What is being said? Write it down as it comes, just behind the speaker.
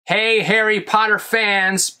Hey Harry Potter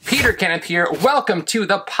fans, Peter Kenneth here. Welcome to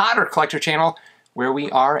the Potter Collector channel, where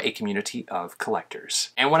we are a community of collectors.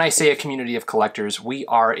 And when I say a community of collectors, we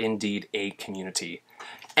are indeed a community.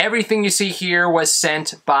 Everything you see here was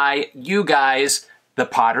sent by you guys, the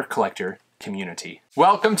Potter Collector community.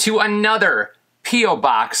 Welcome to another P.O.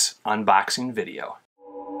 Box unboxing video.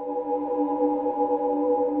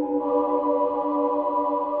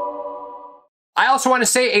 I also want to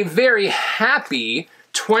say a very happy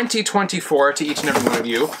 2024 to each and every one of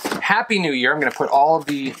you. Happy New Year. I'm going to put all of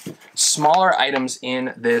the smaller items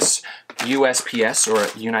in this USPS,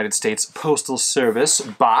 or United States Postal Service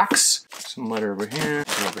box. Some letter over here,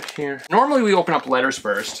 over here. Normally we open up letters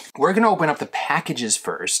first. We're going to open up the packages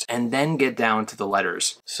first and then get down to the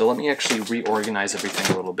letters. So let me actually reorganize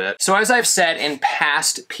everything a little bit. So as I've said in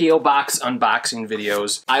past P.O. Box unboxing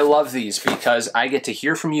videos, I love these because I get to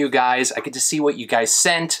hear from you guys. I get to see what you guys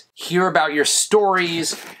sent, hear about your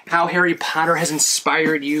stories, how Harry Potter has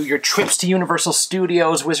inspired you, your trips to Universal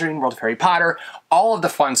Studios, Wizarding World of Harry Potter, all of the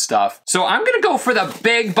fun stuff. So I'm gonna go for the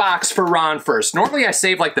big box for Ron first. Normally I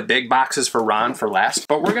save like the big boxes for Ron for last,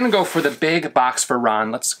 but we're gonna go for the big box for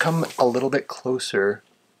Ron. Let's come a little bit closer.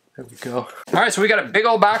 There we go. All right, so we got a big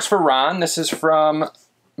old box for Ron. This is from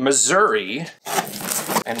Missouri.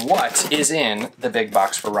 And what is in the big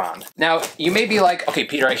box for Ron? Now, you may be like, okay,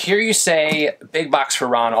 Peter, I hear you say big box for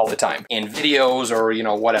Ron all the time in videos or, you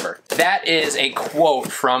know, whatever. That is a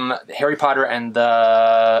quote from Harry Potter and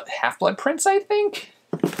the Half-Blood Prince, I think?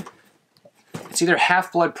 It's either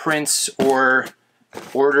Half-Blood Prince or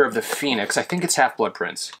Order of the Phoenix. I think it's Half-Blood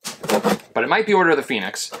Prince, but it might be Order of the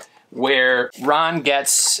Phoenix, where Ron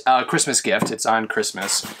gets a Christmas gift. It's on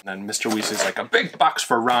Christmas. And then Mr. Weasley's like, a big box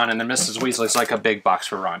for Ron, and then Mrs. Weasley's like, a big box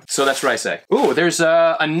for Ron. So that's what I say. Ooh, there's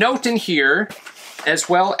a note in here, as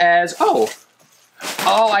well as, oh,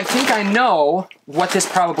 I think I know what this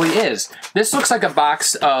probably is. This looks like a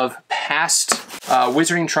box of past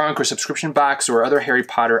Wizarding Trunk or subscription box or other Harry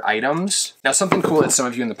Potter items. Now, something cool that some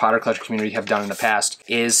of you in the Potter Collector community have done in the past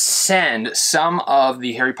is send some of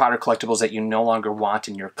the Harry Potter collectibles that you no longer want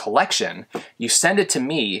in your collection. You send it to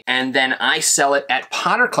me, and then I sell it at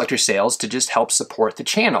Potter Collector sales to just help support the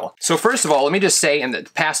channel. So first of all, let me just say in the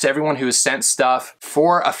past to everyone who has sent stuff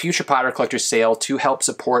for a future Potter Collector sale to help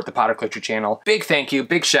support the Potter Collector channel, big thank you,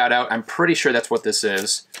 big shout out. I'm pretty sure that's what this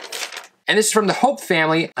is. And this is from the Hope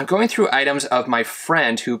family. I'm going through items of my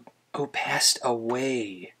friend who passed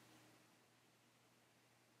away.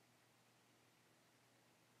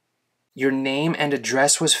 Your name and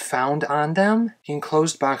address was found on them? The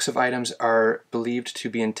enclosed box of items are believed to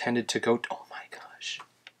be intended to go to, oh my gosh.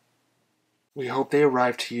 We hope they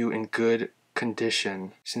arrive to you in good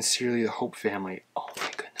condition. Sincerely, the Hope family. Oh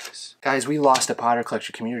my goodness. Guys, we lost a Potter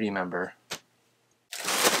Collector community member.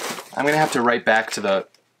 I'm gonna have to write back to the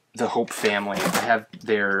Hope family. I have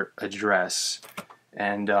their address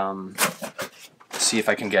and see if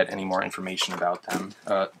I can get any more information about them.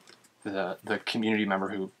 The community member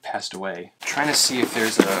who passed away. I'm trying to see if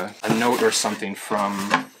there's a note or something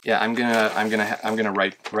from. Yeah, I'm gonna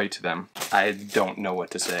write to them. I don't know what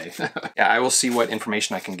to say. Yeah, I will see what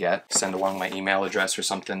information I can get. Send along my email address or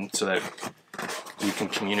something so that you can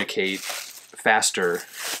communicate faster.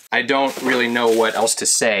 I don't really know what else to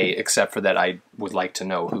say except for that I would like to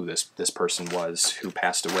know who this person was who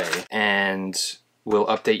passed away, and we'll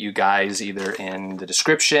update you guys either in the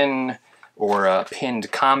description or a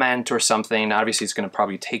pinned comment or something. Obviously it's going to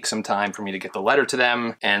probably take some time for me to get the letter to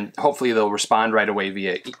them, and hopefully they'll respond right away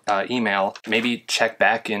via email. Maybe check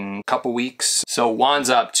back in a couple weeks. So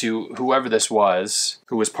wands up to whoever this was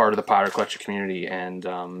who was part of the Potter Collector community, and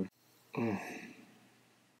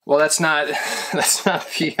well, that's not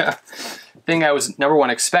the thing I was, number one,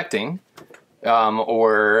 expecting,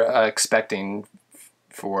 or expecting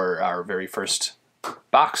for our very first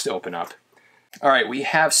box to open up. All right, we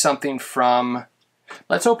have something from,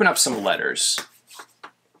 let's open up some letters.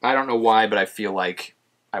 I don't know why, but I feel like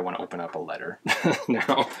I want to open up a letter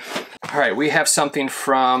now. All right, we have something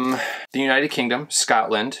from the United Kingdom,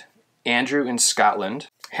 Scotland, Andrew in Scotland.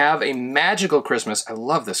 Have a magical Christmas. I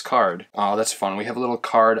love this card. Oh, that's fun. We have a little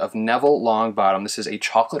card of Neville Longbottom. This is a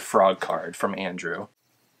chocolate frog card from Andrew.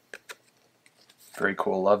 Very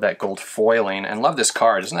cool. Love that gold foiling and love this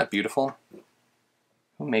card. Isn't that beautiful?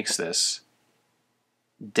 Who makes this?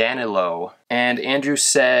 Danilo. And Andrew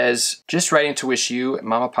says, just writing to wish you,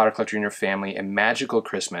 Mama Potter Collector, and your family a magical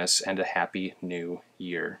Christmas and a happy new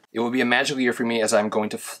year. It will be a magical year for me as I'm going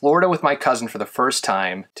to Florida with my cousin for the first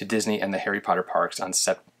time to Disney and the Harry Potter parks on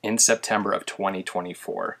in September of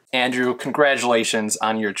 2024. Andrew, congratulations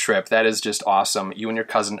on your trip. That is just awesome. You and your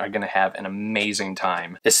cousin are going to have an amazing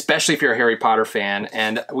time, especially if you're a Harry Potter fan.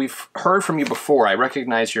 And we've heard from you before. I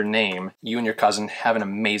recognize your name. You and your cousin have an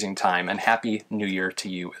amazing time, and Happy New Year to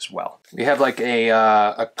you as well. We have like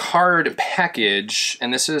a card package,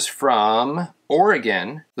 and this is from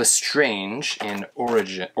Oregon, Lestrange in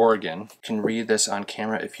Oregon. You can read this on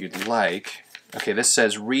camera if you'd like. Okay, this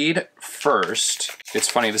says read first. It's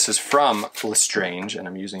funny, this is from Lestrange, and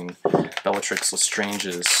I'm using Bellatrix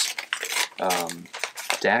Lestrange's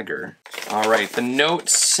dagger. All right, the note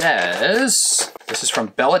says, this is from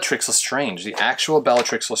Bellatrix Lestrange, the actual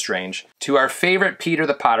Bellatrix Lestrange. To our favorite Peter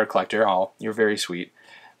the Potter Collector, oh, you're very sweet.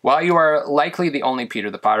 While you are likely the only Peter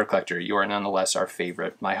the Potter Collector, you are nonetheless our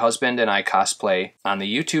favorite. My husband and I cosplay on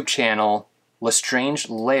the YouTube channel Lestrange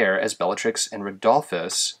Lair as Bellatrix and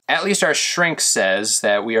Rodolphus. At least our shrink says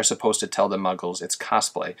that we are supposed to tell the muggles it's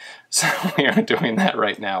cosplay. So we are doing that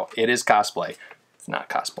right now. It is cosplay. It's not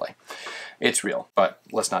cosplay. It's real, but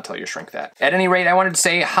let's not tell your shrink that. At any rate, I wanted to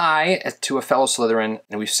say hi to a fellow Slytherin,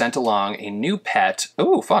 and we've sent along a new pet,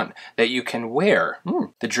 ooh, fun, that you can wear.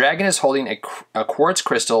 The dragon is holding a quartz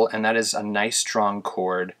crystal, and that is a nice strong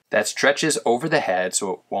cord that stretches over the head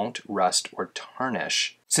so it won't rust or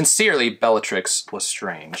tarnish. Sincerely, Bellatrix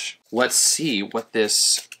Lestrange. Let's see what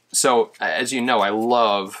this... So, as you know, I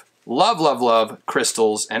love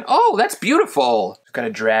crystals, and oh, that's beautiful! I've got a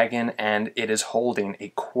dragon, and it is holding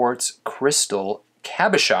a quartz crystal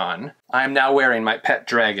cabochon. I'm now wearing my pet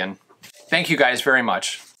dragon. Thank you guys very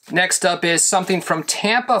much. Next up is something from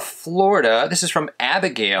Tampa, Florida. This is from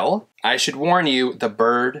Abigail. I should warn you, the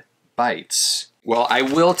bird bites. Well, I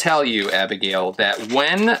will tell you, Abigail, that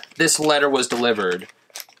when this letter was delivered,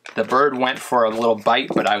 the bird went for a little bite,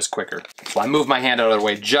 but I was quicker. So I moved my hand out of the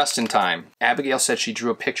way just in time. Abigail said she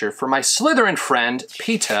drew a picture for my Slytherin friend,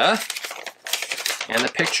 Peter. And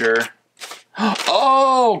the picture...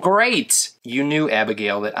 Oh, great! You knew,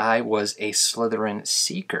 Abigail, that I was a Slytherin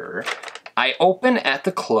seeker. I open at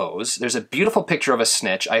the close. There's a beautiful picture of a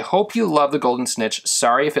snitch. I hope you love the golden snitch.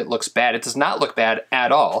 Sorry if it looks bad. It does not look bad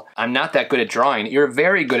at all. I'm not that good at drawing. You're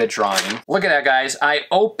very good at drawing. Look at that, guys. I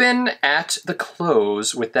open at the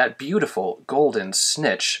close with that beautiful golden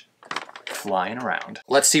snitch flying around.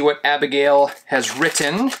 Let's see what Abigail has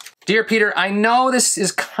written. Dear Peter, I know this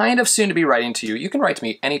is kind of soon to be writing to you. You can write to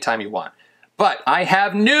me anytime you want. But I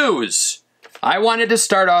have news. I wanted to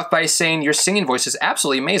start off by saying your singing voice is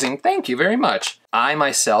absolutely amazing. Thank you very much. I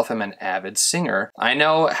myself am an avid singer. I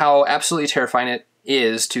know how absolutely terrifying it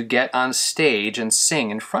is to get on stage and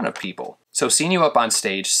sing in front of people. So seeing you up on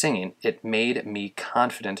stage singing, it made me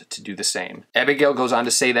confident to do the same. Abigail goes on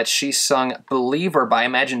to say that she sung Believer by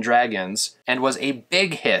Imagine Dragons and was a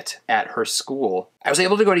big hit at her school. I was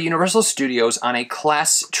able to go to Universal Studios on a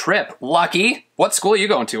class trip. Lucky! What school are you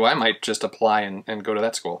going to? I might just apply and go to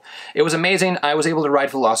that school. It was amazing. I was able to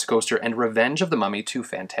ride Velocicoaster and Revenge of the Mummy, two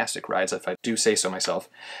fantastic rides, if I do say so myself.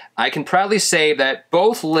 I can proudly say that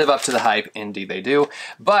both live up to the hype. Indeed they do.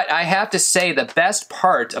 But I have to say the best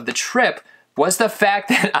part of the trip was the fact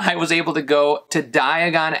that I was able to go to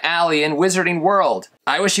Diagon Alley in Wizarding World.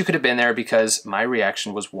 I wish you could have been there because my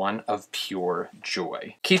reaction was one of pure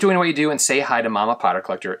joy. Keep doing what you do and say hi to Mama Potter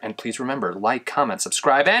Collector, and please remember, like, comment,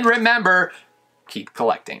 subscribe, and remember, keep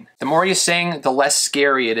collecting. The more you sing, the less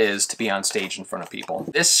scary it is to be on stage in front of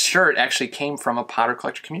people. This shirt actually came from a Potter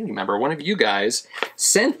Collector community member. One of you guys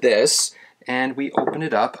sent this, and we opened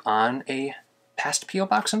it up on a past P.O.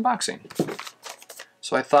 Box unboxing.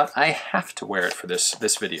 So I thought I have to wear it for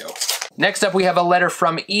this video. Next up, we have a letter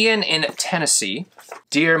from Ian in Tennessee.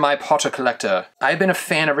 Dear my Potter Collector, I've been a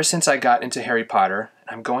fan ever since I got into Harry Potter.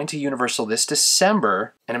 I'm going to Universal this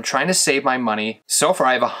December, and I'm trying to save my money. So far,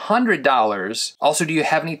 I have $100. Also, do you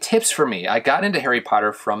have any tips for me? I got into Harry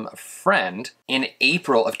Potter from a friend in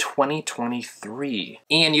April of 2023.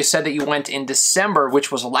 Ian, you said that you went in December,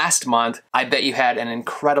 which was last month. I bet you had an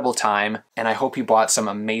incredible time, and I hope you bought some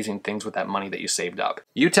amazing things with that money that you saved up.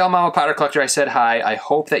 You tell Mama Potter Collector I said hi. I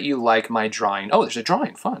hope that you like my drawing. Oh, there's a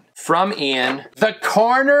drawing, fun. From Ian, the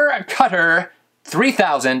Corner Cutter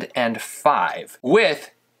 3005 with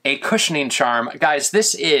a cushioning charm. Guys,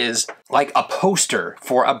 this is like a poster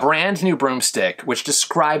for a brand new broomstick, which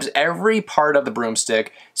describes every part of the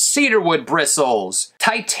broomstick. Cedarwood bristles,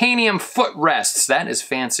 titanium footrests, that is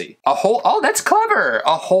fancy. A hole, oh, that's clever.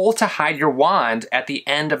 A hole to hide your wand at the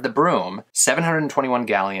end of the broom. 721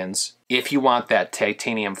 galleons, if you want that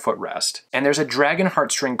titanium footrest. And there's a dragon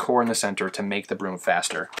heartstring core in the center to make the broom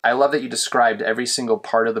faster. I love that you described every single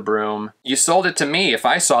part of the broom. You sold it to me. If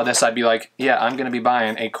I saw this, I'd be like, yeah, I'm gonna be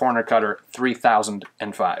buying a Corner Cutter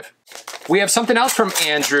 3005. We have something else from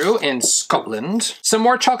Andrew in Scotland. Some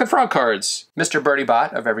more chocolate frog cards. Mr. Birdie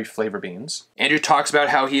Bot of every flavor beans. Andrew talks about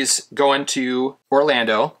how he's going to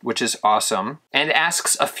Orlando, which is awesome, and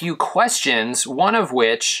asks a few questions, one of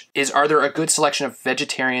which is, are there a good selection of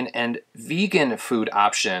vegetarian and vegan food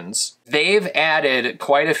options? They've added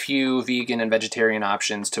quite a few vegan and vegetarian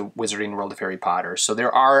options to Wizarding World of Harry Potter. So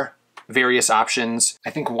there are various options. I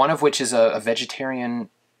think one of which is a vegetarian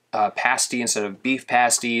pasty instead of beef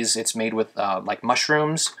pasties. It's made with like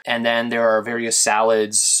mushrooms, and then there are various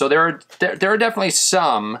salads. So there are definitely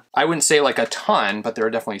some, I wouldn't say like a ton, but there are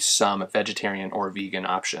definitely some vegetarian or vegan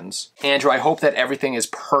options. Andrew, I hope that everything is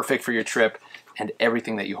perfect for your trip and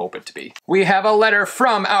everything that you hope it to be. We have a letter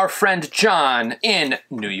from our friend John in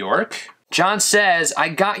New York. John says, I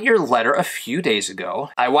got your letter a few days ago.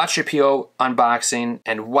 I watched your PO unboxing,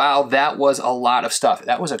 and wow, that was a lot of stuff.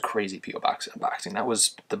 That was a crazy PO box unboxing. That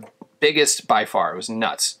was the biggest by far. It was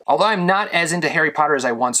nuts. Although I'm not as into Harry Potter as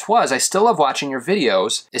I once was, I still love watching your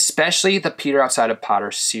videos, especially the Peter Outside of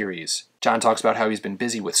Potter series. John talks about how he's been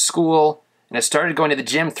busy with school, and has started going to the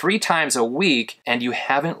gym 3 times a week, and you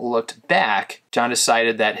haven't looked back. John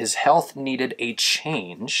decided that his health needed a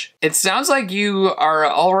change. It sounds like you are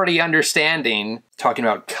already understanding, talking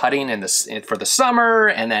about cutting for the summer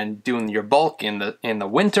and then doing your bulk in the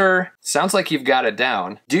winter. Sounds like you've got it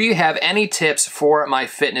down. Do you have any tips for my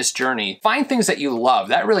fitness journey? Find things that you love.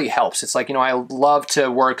 That really helps. It's like, you know, I love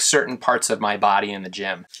to work certain parts of my body in the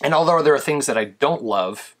gym. And although there are things that I don't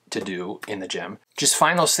love to do in the gym, just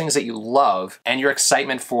find those things that you love and your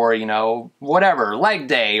excitement for, you know, whatever, leg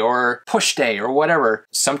day or push day or whatever.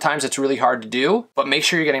 Sometimes it's really hard to do, but make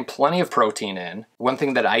sure you're getting plenty of protein in. One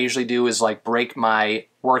thing that I usually do is like break my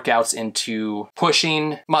workouts into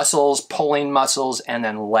pushing muscles, pulling muscles, and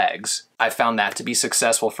then legs. I found that to be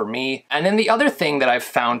successful for me. And then the other thing that I've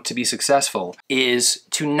found to be successful is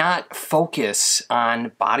to not focus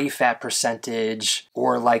on body fat percentage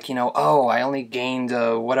or like, you know, oh, I only gained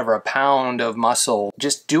whatever, a pound of muscle.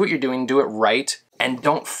 Just do what you're doing, do it right, and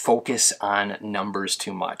don't focus on numbers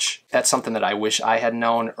too much. That's something that I wish I had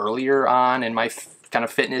known earlier on in my kind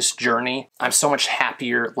of fitness journey. I'm so much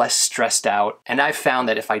happier, less stressed out, and I've found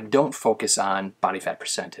that if I don't focus on body fat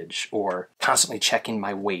percentage or constantly checking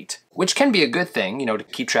my weight, which can be a good thing, you know, to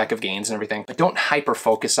keep track of gains and everything, but don't hyper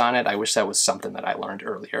focus on it. I wish that was something that I learned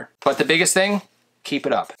earlier. But the biggest thing, keep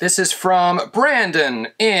it up. This is from Brandon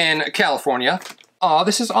in California. Oh,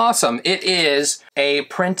 this is awesome. It is a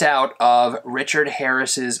printout of Richard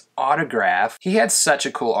Harris's autograph. He had such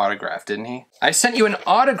a cool autograph, didn't he? I sent you an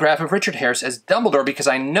autograph of Richard Harris as Dumbledore because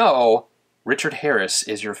I know Richard Harris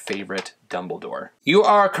is your favorite Dumbledore. You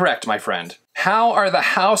are correct, my friend. How are the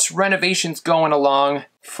house renovations going along?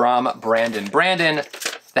 From Brandon. Brandon,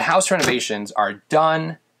 the house renovations are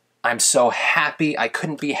done. I'm so happy. I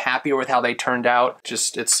couldn't be happier with how they turned out.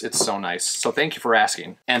 Just, it's so nice. So thank you for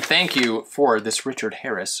asking. And thank you for this Richard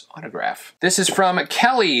Harris autograph. This is from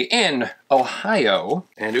Kelly in Ohio.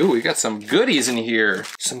 And ooh, we got some goodies in here.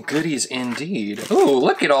 Some goodies indeed. Ooh,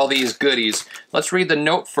 look at all these goodies. Let's read the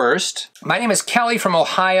note first. My name is Kelly from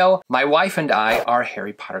Ohio. My wife and I are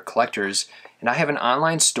Harry Potter collectors, and I have an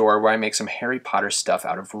online store where I make some Harry Potter stuff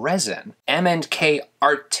out of resin. M&K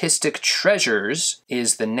Artistic Treasures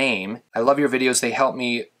is the name. I love your videos. They help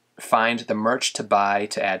me find the merch to buy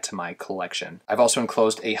to add to my collection. I've also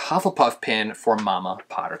enclosed a Hufflepuff pin for Mama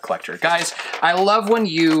Potter Collector. Guys, I love when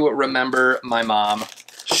you remember my mom.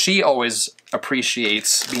 She always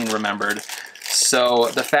appreciates being remembered. So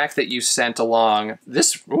the fact that you sent along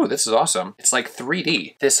this, ooh, this is awesome. It's like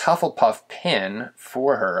 3D. This Hufflepuff pin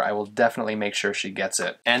for her, I will definitely make sure she gets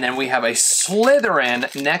it. And then we have a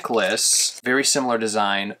Slytherin necklace, very similar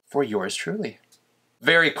design for yours truly.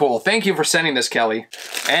 Very cool. Thank you for sending this, Kelly.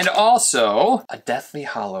 And also a Deathly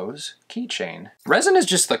Hallows keychain. Resin is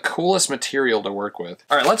just the coolest material to work with.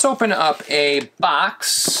 All right, let's open up a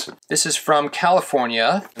box. This is from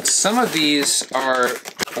California. Some of these are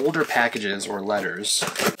older packages or letters.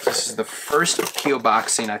 This is the first PO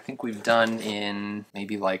boxing I think we've done in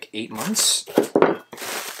maybe like 8 months.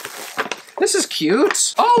 This is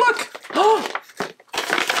cute. Oh, look. Oh.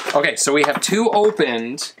 Okay, so we have 2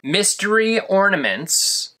 opened mystery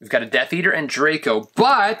ornaments. We've got a Death Eater and Draco,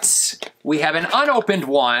 but we have an unopened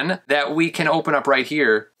one that we can open up right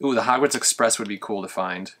here. Ooh, the Hogwarts Express would be cool to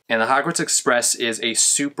find. And the Hogwarts Express is a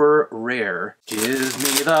super rare. Give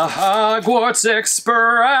me the Hogwarts Express!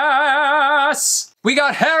 We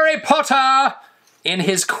got Harry Potter in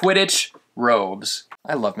his Quidditch robes.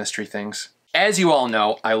 I love mystery things. As you all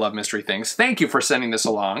know, I love mystery things. Thank you for sending this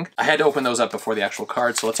along. I had to open those up before the actual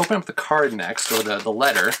card, so let's open up the card next, or the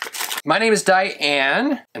letter. My name is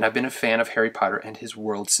Diane, and I've been a fan of Harry Potter and his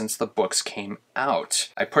world since the books came out.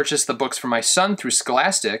 I purchased the books for my son through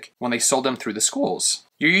Scholastic when they sold them through the schools.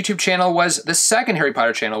 Your YouTube channel was the second Harry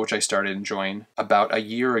Potter channel, which I started enjoying about a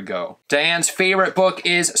year ago. Diane's favorite book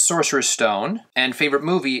is Sorcerer's Stone, and favorite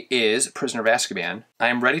movie is Prisoner of Azkaban. I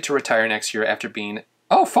am ready to retire next year after being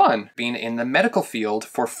being in the medical field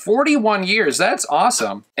for 41 years. That's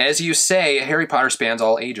awesome. As you say, Harry Potter spans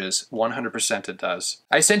all ages. 100% it does.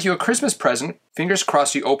 I sent you a Christmas present. Fingers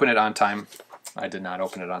crossed you open it on time. I did not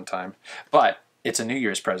open it on time, but it's a New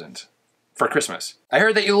Year's present. For Christmas. I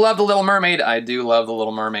heard that you love The Little Mermaid. I do love The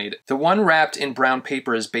Little Mermaid. The one wrapped in brown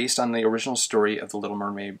paper is based on the original story of The Little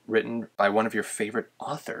Mermaid written by one of your favorite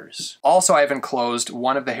authors. Also, I have enclosed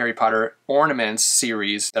one of the Harry Potter ornaments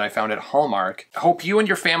series that I found at Hallmark. I hope you and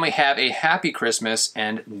your family have a happy Christmas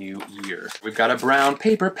and New Year. We've got a brown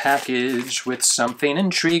paper package with something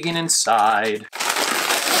intriguing inside.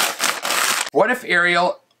 What if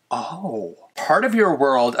Ariel... Oh, part of your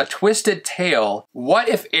world, a twisted tale. What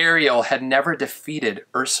if Ariel had never defeated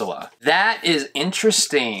Ursula? That is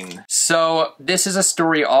interesting. So this is a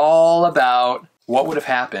story all about what would have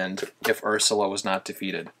happened if Ursula was not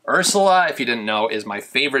defeated. Ursula, if you didn't know, is my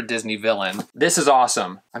favorite Disney villain. This is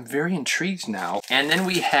awesome. I'm very intrigued now. And then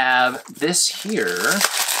we have this here.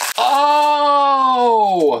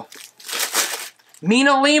 Oh!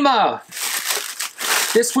 Mina Lima!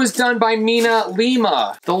 This was done by Mina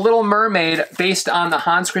Lima, The Little Mermaid, based on the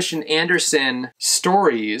Hans Christian Andersen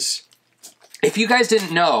stories. If you guys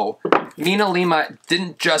didn't know, Mina Lima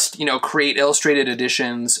didn't just, create illustrated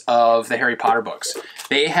editions of the Harry Potter books.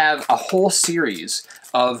 They have a whole series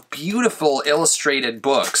of beautiful illustrated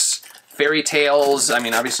books. Fairy tales,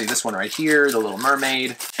 obviously this one right here, The Little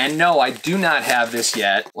Mermaid. And no, I do not have this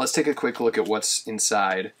yet. Let's take a quick look at what's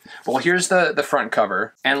inside. Well, here's the front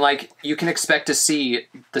cover. And you can expect to see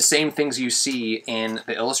the same things you see in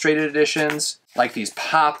the illustrated editions, like these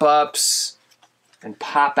pop-ups and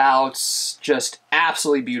pop-outs. Just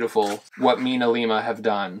absolutely beautiful what Mina Lima have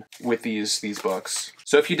done with these books.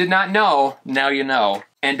 So if you did not know, now you know.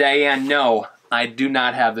 And Diane, no, I do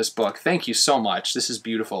not have this book. Thank you so much. This is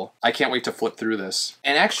beautiful. I can't wait to flip through this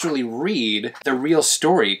and actually read the real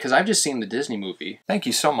story, because I've just seen the Disney movie. Thank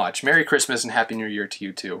you so much. Merry Christmas and Happy New Year to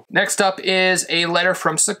you too. Next up is a letter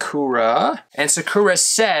from Sakura. And Sakura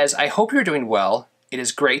says, I hope you're doing well. It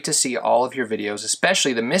is great to see all of your videos,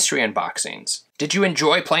 especially the mystery unboxings. Did you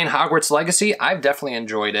enjoy playing Hogwarts Legacy? I've definitely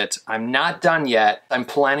enjoyed it. I'm not done yet. I'm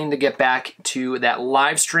planning to get back to that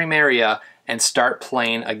live stream area and start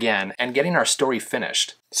playing again and getting our story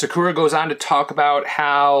finished. Sakura goes on to talk about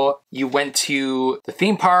how you went to the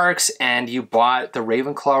theme parks and you bought the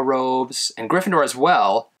Ravenclaw robes and Gryffindor as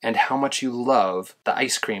well, and how much you love the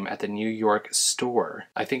ice cream at the New York store.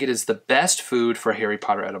 I think it is the best food for Harry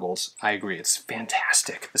Potter edibles. I agree, it's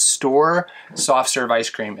fantastic. The store soft serve ice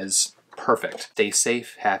cream is perfect. Stay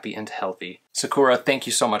safe, happy, and healthy. Sakura, thank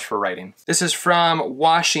you so much for writing. This is from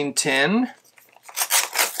Washington.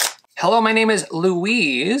 Hello, my name is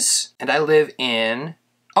Louise, and I live in,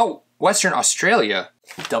 Western Australia.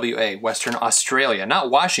 WA, Western Australia, not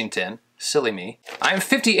Washington. Silly me. I'm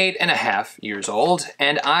 58 and a half years old,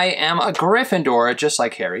 and I am a Gryffindor, just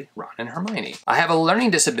like Harry, Ron, and Hermione. I have a learning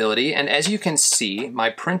disability, and as you can see, my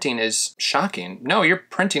printing is shocking. No, your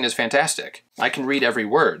printing is fantastic. I can read every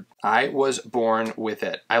word. I was born with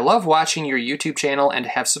it. I love watching your YouTube channel and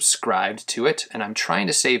have subscribed to it, and I'm trying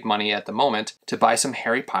to save money at the moment to buy some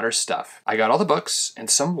Harry Potter stuff. I got all the books and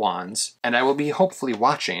some wands, and I will be hopefully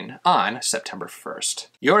watching on September 1st.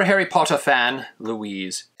 You're a Harry Potter fan,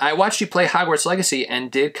 Louise. I watched you play Hogwarts Legacy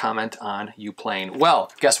and did comment on you playing.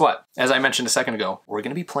 Well, guess what? As I mentioned a second ago, we're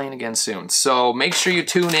gonna be playing again soon, so make sure you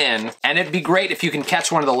tune in, and it'd be great if you can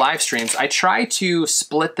catch one of the live streams. I try to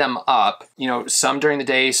split them up, some during the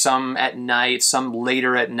day, some at night, some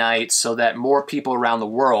later at night, so that more people around the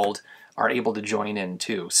world are able to join in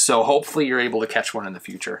too. So hopefully you're able to catch one in the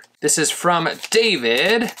future. This is from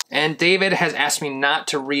David, and David has asked me not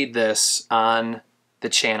to read this on the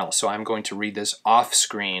channel, so I'm going to read this off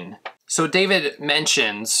screen. So David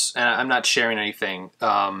mentions, and I'm not sharing anything,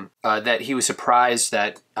 that he was surprised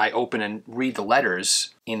that I open and read the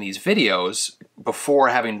letters in these videos before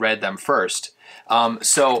having read them first.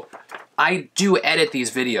 So I do edit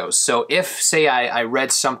these videos. So if, say, I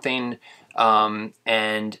read something and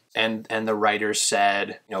the writer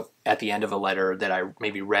said, at the end of a letter that I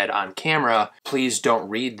maybe read on camera, please don't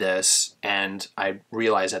read this, and I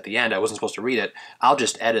realize at the end I wasn't supposed to read it, I'll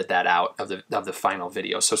just edit that out of the final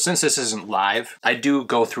video. So since this isn't live, I do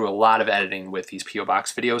go through a lot of editing with these P.O.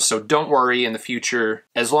 Box videos, so don't worry in the future.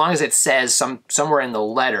 As long as it says somewhere in the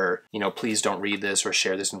letter, you know, please don't read this or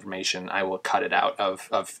share this information, I will cut it out of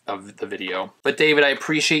the video. But David, I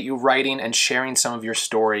appreciate you writing and sharing some of your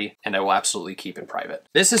story, and I will absolutely keep it private.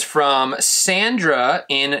 This is from Sandra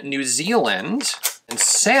in New Zealand, and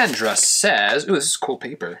Sandra says, ooh, this is cool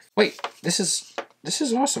paper. Wait, this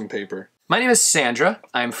is awesome paper. My name is Sandra.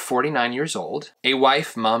 I'm 49 years old, a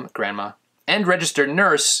wife, mom, grandma, and registered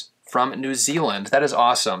nurse from New Zealand. That is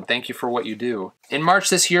awesome. Thank you for what you do. In March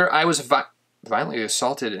this year, I was violently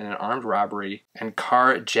assaulted in an armed robbery and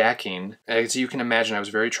carjacking. As you can imagine, I was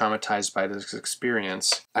very traumatized by this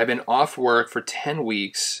experience. I've been off work for 10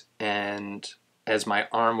 weeks, and as my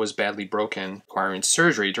arm was badly broken, requiring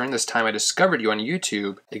surgery. During this time, I discovered you on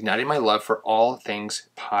YouTube, igniting my love for all things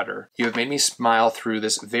Potter. You have made me smile through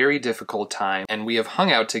this very difficult time, and we have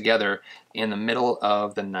hung out together in the middle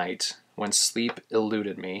of the night when sleep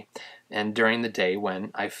eluded me, and during the day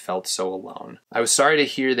when I felt so alone. I was sorry to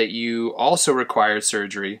hear that you also required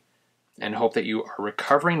surgery, and hope that you are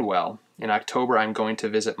recovering well. In October, I'm going to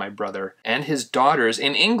visit my brother and his daughters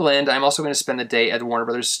in England. I'm also going to spend the day at the Warner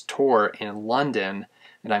Brothers tour in London,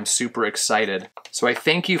 and I'm super excited. So I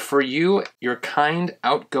thank you for your kind,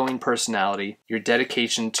 outgoing personality, your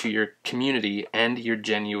dedication to your community, and your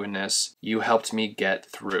genuineness. You helped me get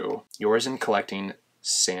through. Yours in collecting,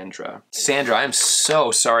 Sandra. Sandra, I'm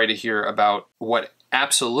so sorry to hear about what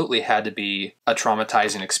absolutely had to be a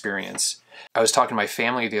traumatizing experience. I was talking to my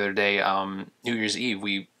family the other day, New Year's Eve.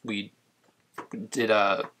 We did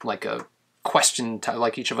a question,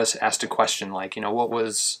 like each of us asked a question, like, you know,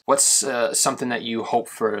 what's something that you hope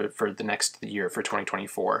for the next year, for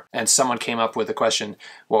 2024? And someone came up with a question,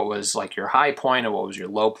 what was like your high point and what was your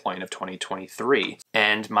low point of 2023?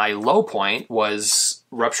 And my low point was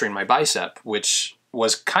rupturing my bicep, which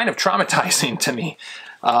was kind of traumatizing to me.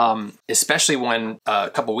 Especially when a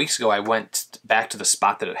couple weeks ago I went back to the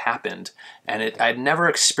spot that it happened, and I'd never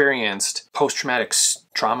experienced post-traumatic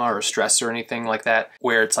trauma or stress or anything like that,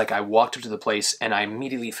 where it's like I walked up to the place and I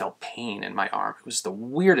immediately felt pain in my arm. It was the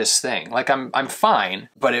weirdest thing. Like I'm fine,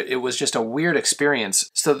 but it was just a weird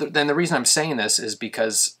experience. So then the reason I'm saying this is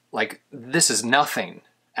because like this is nothing.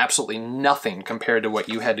 Absolutely nothing compared to what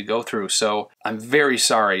you had to go through. So I'm very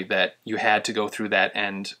sorry that you had to go through that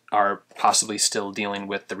and are possibly still dealing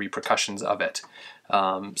with the repercussions of it.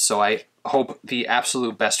 So I hope the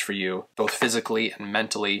absolute best for you, both physically and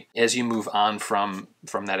mentally, as you move on from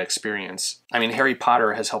that experience. I mean, Harry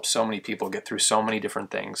Potter has helped so many people get through so many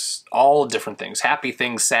different things, all different things, happy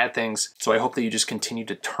things, sad things. So I hope that you just continue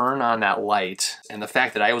to turn on that light. And the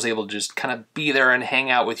fact that I was able to just kind of be there and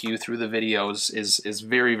hang out with you through the videos is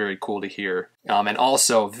very, very cool to hear. And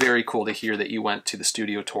also very cool to hear that you went to the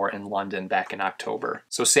studio tour in London back in October.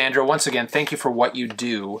 So Sandra, once again, thank you for what you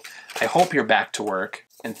do. I hope you're back to work.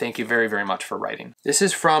 And thank you very, very much for writing. This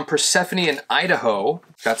is from Persephone in Idaho.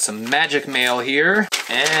 Got some magic mail here.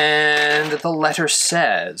 And the letter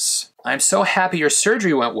says, I'm so happy your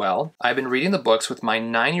surgery went well. I've been reading the books with my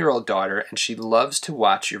 9-year-old daughter, and she loves to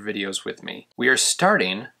watch your videos with me. We are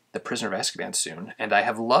starting The Prisoner of Azkaban soon, and I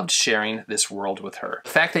have loved sharing this world with her. The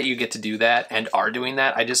fact that you get to do that and are doing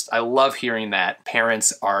that, I love hearing that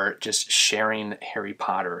parents are just sharing Harry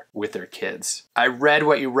Potter with their kids. I read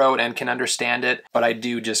what you wrote and can understand it, but I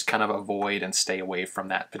do just kind of avoid and stay away from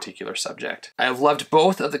that particular subject. I have loved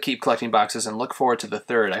both of the Keep Collecting boxes and look forward to the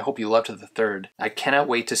third. I hope you loved the third. I cannot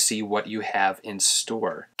wait to see what you have in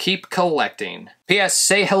store. Keep collecting. P.S.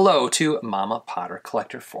 Say hello to Mama Potter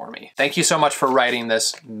Collector for me. Thank you so much for writing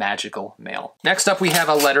this magical mail. Next up, we have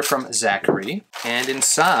a letter from Zachary, and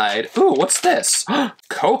inside, ooh, what's this?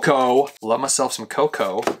 Cocoa. Love myself some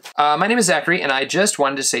cocoa. My name is Zachary, and I just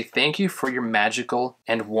wanted to say thank you for your magical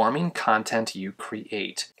and warming content you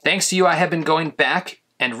create. Thanks to you, I have been going back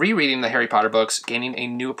and rereading the Harry Potter books, gaining a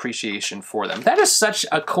new appreciation for them. That is such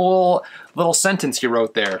a cool little sentence you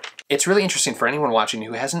wrote there. It's really interesting for anyone watching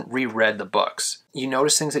who hasn't reread the books. You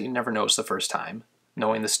notice things that you never noticed the first time,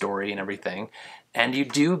 knowing the story and everything, and you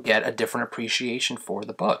do get a different appreciation for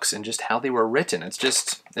the books and just how they were written.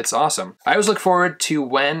 It's awesome. I always look forward to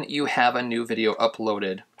when you have a new video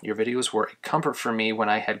uploaded. Your videos were a comfort for me when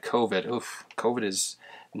I had COVID. Oof, COVID is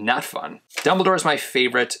not fun. Dumbledore is my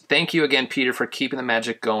favorite. Thank you again, Peter, for keeping the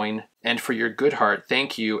magic going and for your good heart.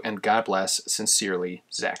 Thank you and God bless. Sincerely,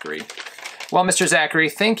 Zachary. Well, Mr. Zachary,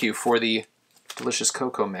 thank you for the delicious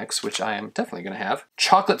cocoa mix, which I am definitely going to have.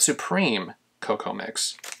 Chocolate Supreme cocoa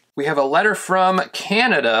mix. We have a letter from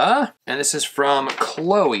Canada, and this is from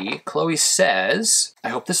Chloe. Chloe says, I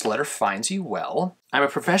hope this letter finds you well. I'm a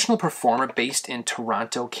professional performer based in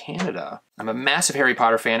Toronto, Canada. I'm a massive Harry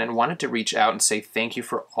Potter fan and wanted to reach out and say thank you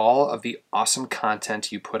for all of the awesome content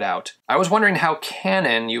you put out. I was wondering how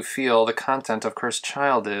canon you feel the content of Cursed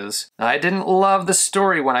Child is. I didn't love the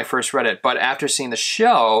story when I first read it, but after seeing the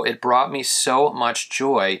show, it brought me so much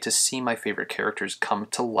joy to see my favorite characters come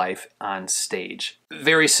to life on stage.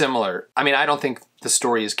 Very similar. I mean, I don't think the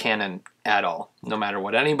story is canon at all, no matter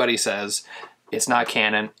what anybody says. It's not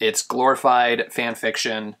canon. It's glorified fan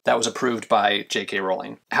fiction that was approved by J.K.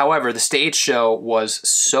 Rowling. However, the stage show was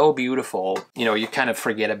so beautiful, you know, you kind of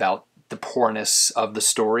forget about the poorness of the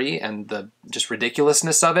story and the just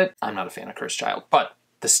ridiculousness of it. I'm not a fan of Cursed Child, but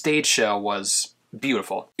the stage show was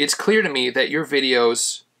beautiful. It's clear to me that your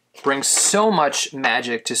videos bring so much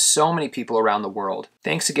magic to so many people around the world.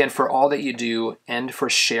 Thanks again for all that you do and for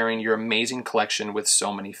sharing your amazing collection with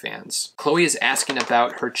so many fans. Chloe is asking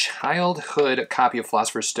about her childhood copy of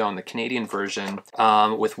Philosopher's Stone, the Canadian version,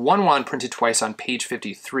 with 1/1 printed twice on page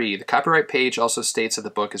 53. The copyright page also states that the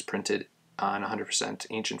book is printed on 100%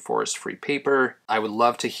 ancient forest free paper. I would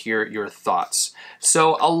love to hear your thoughts.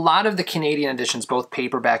 So a lot of the Canadian editions, both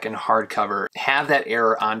paperback and hardcover, have that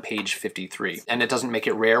error on page 53, and it doesn't make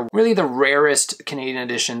it rare. Really, the rarest Canadian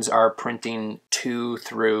editions are printing 2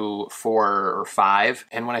 through 4 or 5.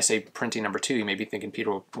 And when I say printing number 2, you may be thinking,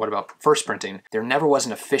 Peter, what about first printing? There never was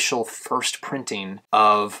an official first printing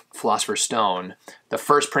of Philosopher's Stone. The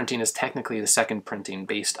first printing is technically the second printing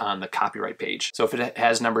based on the copyright page. So if it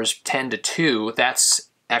has numbers 10 to 2, that's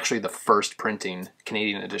actually the first printing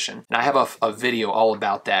Canadian edition. And I have a video all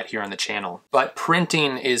about that here on the channel. But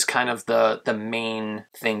printing is kind of the main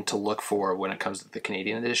thing to look for when it comes to the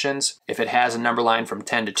Canadian editions. If it has a number line from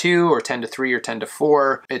 10 to 2 or 10 to 3 or 10 to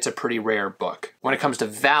 4, it's a pretty rare book. When it comes to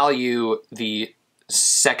value, the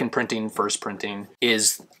second printing, first printing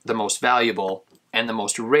is the most valuable and the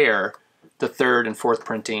most rare. The third and fourth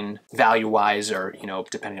printing, value-wise, or, you know,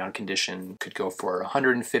 depending on condition, could go for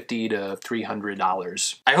 $150 to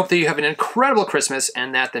 $300. I hope that you have an incredible Christmas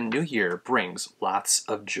and that the new year brings lots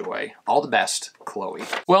of joy. All the best, Chloe.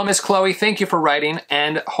 Well, Miss Chloe, thank you for writing,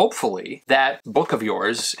 and hopefully that book of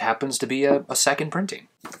yours happens to be a second printing,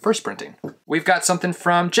 first printing. We've got something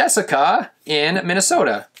from Jessica in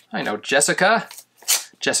Minnesota. I know Jessica.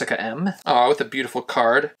 Jessica M. Oh, with a beautiful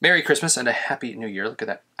card. Merry Christmas and a Happy New Year. Look at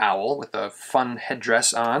that owl with a fun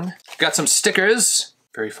headdress on. Got some stickers.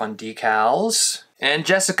 Very fun decals. And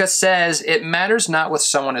Jessica says, it matters not what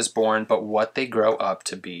someone is born, but what they grow up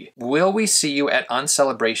to be. Will we see you at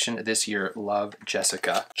Uncelebration this year? Love,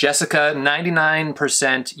 Jessica. Jessica,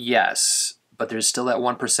 99% yes. But there's still that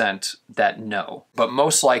 1% that no. But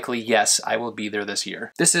most likely, yes, I will be there this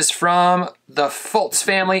year. This is from the Fultz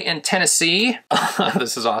family in Tennessee.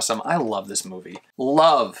 This is awesome. I love this movie.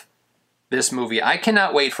 Love this movie. I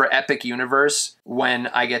cannot wait for Epic Universe when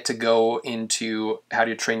I get to go into How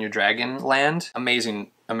to Train Your Dragon land.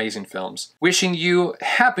 Amazing, amazing films. Wishing you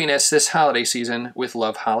happiness this holiday season with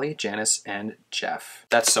love, Holly, Janice, and Jeff.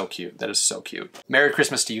 That's so cute. That is so cute. Merry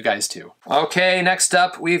Christmas to you guys too. Okay, next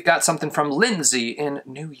up, we've got something from Lindsay in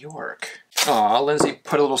New York. Aw, Lindsay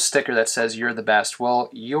put a little sticker that says, you're the best. Well,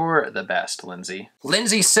 you're the best, Lindsay.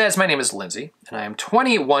 Lindsay says, my name is Lindsay, and I am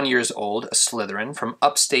 21 years old, a Slytherin from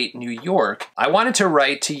upstate New York. I wanted to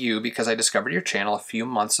write to you because I discovered your channel a few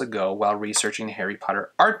months ago while researching Harry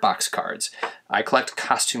Potter art box cards. I collect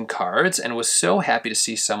costume cards and was so happy to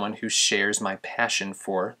see someone who shares my passion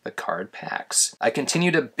for the card packs. I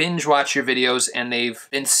continue to binge watch your videos and they've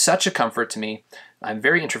been such a comfort to me. I'm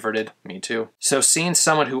very introverted, me too. So seeing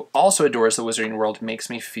someone who also adores the Wizarding World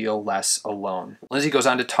makes me feel less alone. Lindsay goes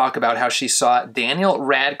on to talk about how she saw Daniel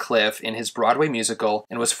Radcliffe in his Broadway musical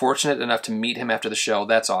and was fortunate enough to meet him after the show.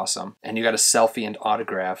 That's awesome. And you got a selfie and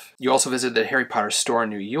autograph. You also visited the Harry Potter store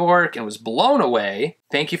in New York and was blown away.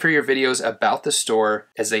 Thank you for your videos about the store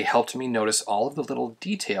as they helped me notice all of the little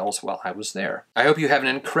details while I was there. I hope you have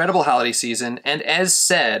an incredible holiday season, and as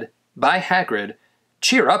said by Hagrid,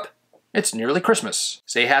 cheer up. It's nearly Christmas.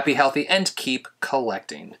 Stay happy, healthy, and keep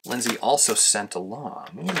collecting. Lindsay also sent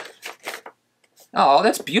along. Oh,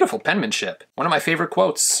 that's beautiful penmanship. One of my favorite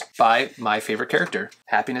quotes by my favorite character.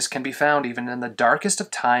 Happiness can be found even in the darkest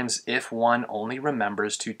of times if one only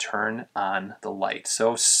remembers to turn on the light.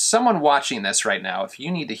 So someone watching this right now, if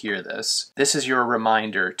you need to hear this, this is your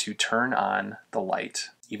reminder to turn on the light,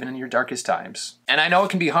 even in your darkest times. And I know it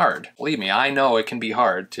can be hard. Believe me, I know it can be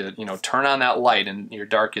hard to, turn on that light in your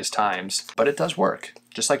darkest times, but it does work.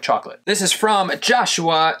 Just like chocolate. This is from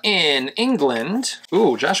Joshua in England.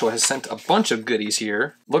 Ooh, Joshua has sent a bunch of goodies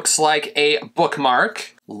here. Looks like a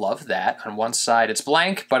bookmark. Love that. On one side it's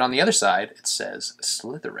blank, but on the other side it says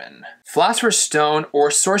Slytherin. Philosopher's Stone or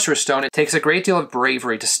Sorcerer's Stone. It takes a great deal of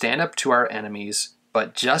bravery to stand up to our enemies,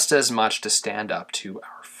 but just as much to stand up to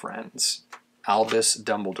our friends. Albus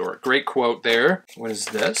Dumbledore. Great quote there. What is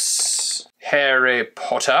this? Harry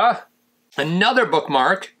Potter. Another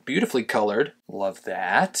bookmark, beautifully colored. Love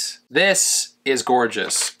that. This is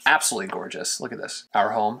gorgeous. Absolutely gorgeous. Look at this.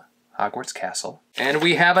 Our home, Hogwarts Castle. And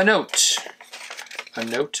we have a note. A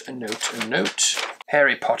note.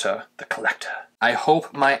 Harry Potter, the Collector. I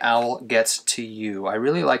hope my owl gets to you. I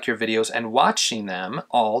really like your videos and watching them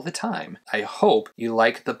all the time. I hope you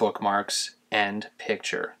like the bookmarks and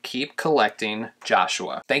picture. Keep collecting,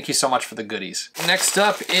 Joshua. Thank you so much for the goodies. Next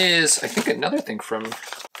up is, I think, another thing from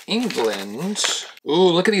England. Ooh,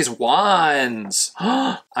 look at these wands.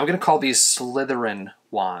 I'm gonna call these Slytherin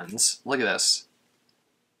wands. Look at this.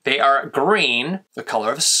 They are green, the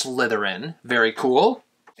color of Slytherin. Very cool.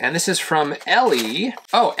 And this is from Ellie.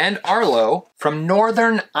 Oh, and Arlo from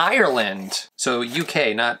Northern Ireland. So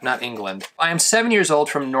UK, not England. I am 7 years old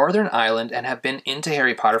from Northern Ireland and have been into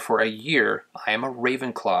Harry Potter for a year. I am a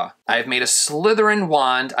Ravenclaw. I have made a Slytherin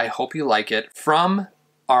wand. I hope you like it. From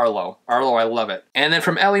Arlo. Arlo, I love it. And then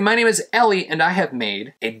from Ellie, my name is Ellie and I have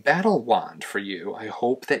made a battle wand for you. I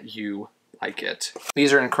hope that you like it.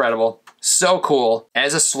 These are incredible. So cool.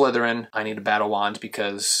 As a Slytherin, I need a battle wand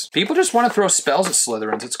because people just want to throw spells at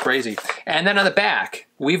Slytherins. It's crazy. And then on the back,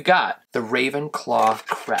 we've got the Ravenclaw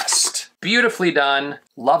crest. Beautifully done.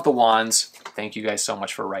 Love the wands. Thank you guys so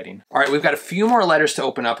much for writing. All right, we've got a few more letters to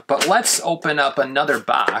open up, but let's open up another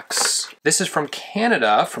box. This is from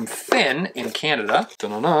Canada, from Finn in Canada.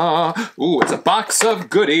 Da-da-da. Ooh, it's a box of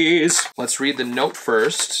goodies. Let's read the note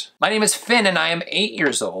first. My name is Finn and I am 8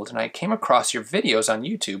 years old and I came across your videos on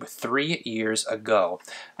YouTube 3 years ago.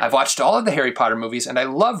 I've watched all of the Harry Potter movies and I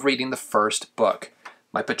love reading the first book.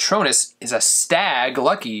 My Patronus is a stag,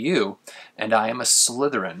 lucky you, and I am a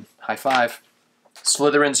Slytherin. High five.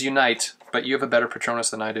 Slytherins unite, but you have a better Patronus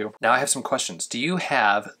than I do. Now I have some questions. Do you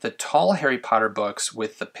have the tall Harry Potter books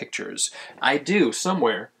with the pictures? I do,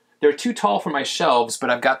 somewhere. They're too tall for my shelves, but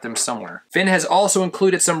I've got them somewhere. Finn has also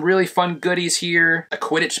included some really fun goodies here. A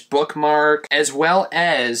Quidditch bookmark, as well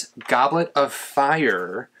as Goblet of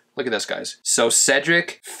Fire. Look at this, guys. So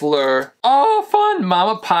Cedric, Fleur, oh fun,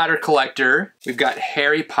 Mama Potter collector. We've got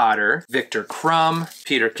Harry Potter, Victor Crumb,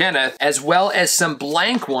 Peter Kenneth, as well as some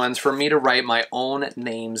blank ones for me to write my own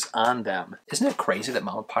names on them. Isn't it crazy that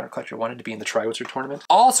Mama Potter collector wanted to be in the Triwizard Tournament?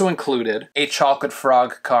 Also included a Chocolate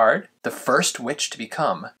Frog card, the first witch to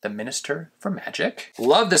become the Minister for Magic.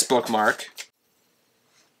 Love this bookmark.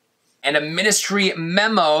 And a ministry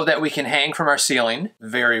memo that we can hang from our ceiling.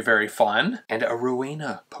 Very, very fun. And a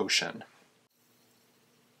Rowena potion.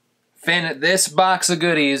 Finn, this box of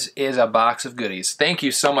goodies is a box of goodies. Thank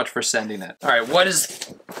you so much for sending it. All right, what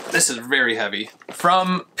is, this is very heavy.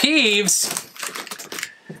 From Peeves.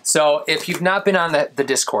 So if you've not been on the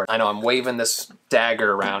Discord, I know I'm waving this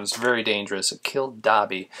dagger around, it's very dangerous. It killed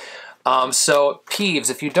Dobby. So Peeves,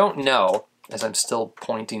 if you don't know, as I'm still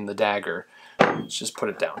pointing the dagger, let's just put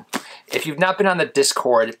it down. If you've not been on the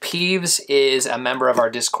Discord, Peeves is a member of our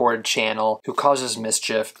Discord channel who causes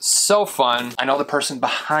mischief. So fun. I know the person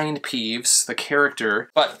behind Peeves, the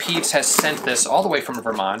character, but Peeves has sent this all the way from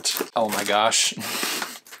Vermont. Oh my gosh.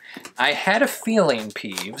 I had a feeling,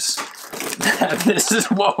 Peeves, that this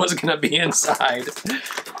is what was gonna be inside.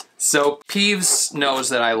 So Peeves knows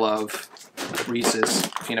that I love Reese's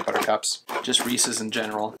peanut butter cups, just Reese's in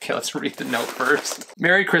general. Okay, let's read the note first.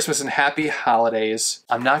 Merry Christmas and happy holidays.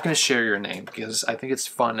 I'm not going to share your name because I think it's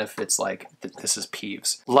fun if it's like, this is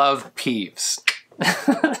Peeves. Love, Peeves.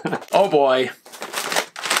 Oh boy.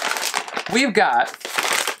 We've got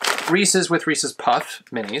Reese's with Reese's Puff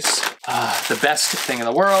minis. The best thing in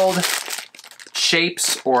the world.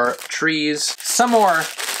 Shapes or trees. Some more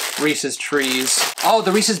Reese's trees. Oh,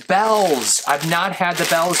 the Reese's Bells. I've not had the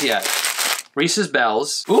bells yet. Reese's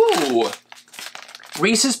Bells. Ooh!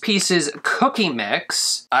 Reese's Pieces cookie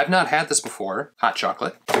mix. I've not had this before. Hot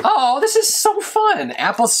chocolate. Oh, this is so fun.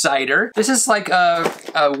 Apple cider. This is like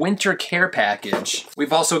a winter care package.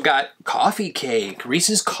 We've also got coffee cake.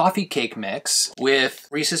 Reese's coffee cake mix with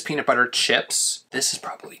Reese's peanut butter chips. This is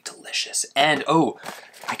probably delicious. And oh,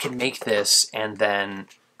 I can make this and then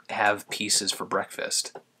have pieces for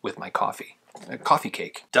breakfast with my coffee. A coffee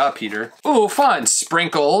cake. Duh, Peter. Ooh, fun.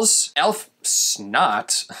 Sprinkles. Elf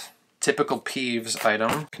snot. Typical Peeves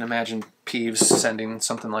item. Can imagine Peeves sending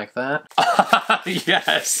something like that.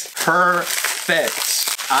 Yes.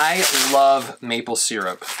 Perfect. I love maple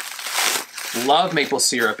syrup. Love maple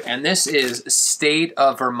syrup. And this is State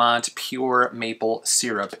of Vermont Pure Maple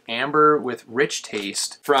Syrup. Amber with rich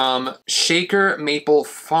taste from Shaker Maple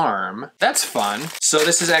Farm. That's fun. So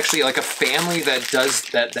this is actually like a family that does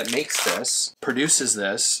that makes this, produces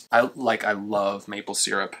this. I love maple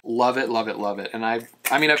syrup. Love it, love it, love it. And I've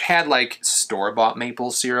had like store-bought maple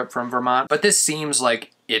syrup from Vermont, but this seems like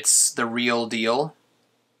it's the real deal.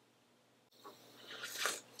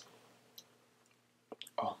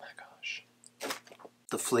 Oh my gosh.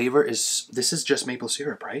 The flavor is, this is just maple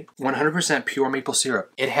syrup, right? 100% pure maple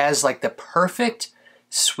syrup. It has like the perfect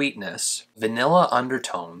sweetness, vanilla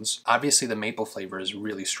undertones. Obviously the maple flavor is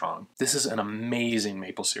really strong. This is an amazing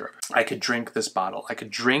maple syrup. I could drink this bottle. I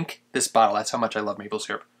could drink this bottle. That's how much I love maple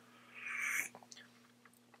syrup.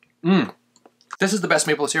 This is the best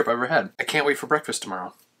maple syrup I've ever had. I can't wait for breakfast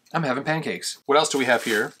tomorrow. I'm having pancakes. What else do we have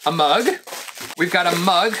here? A mug. We've got a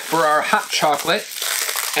mug for our hot chocolate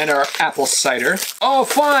and our apple cider. Oh,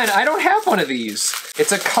 fun! I don't have one of these.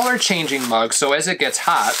 It's a color changing mug, so as it gets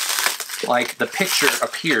hot, like the picture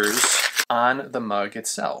appears on the mug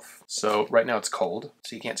itself. So right now it's cold,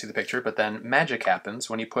 so you can't see the picture, but then magic happens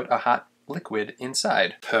when you put a hot liquid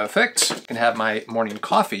inside. Perfect. I can have my morning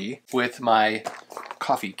coffee with my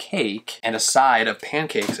coffee cake and a side of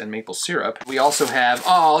pancakes and maple syrup. We also have,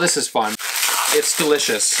 oh, this is fun. It's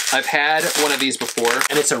delicious. I've had one of these before,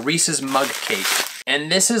 and it's a Reese's mug cake.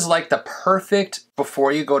 And this is like the perfect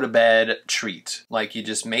before you go to bed treat. Like you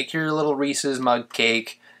just make your little Reese's mug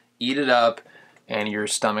cake, eat it up, and your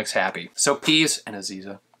stomach's happy. So Peas and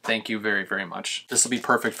Aziza, thank you very, very much. This will be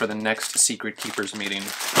perfect for the next Secret Keepers meeting.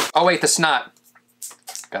 Oh wait, the snot.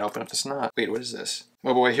 Gotta open up the snot. Wait, what is this?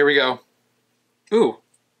 Oh boy, here we go. Ooh,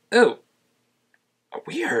 ooh,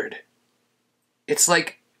 weird. It's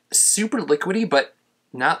like super liquidy, but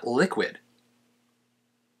not liquid.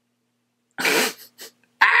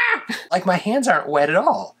 Ah! Like my hands aren't wet at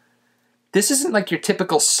all. This isn't like your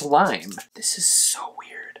typical slime. This is so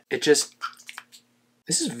weird.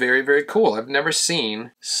 This is very, very cool. I've never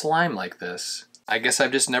seen slime like this. I guess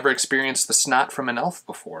I've just never experienced the snot from an elf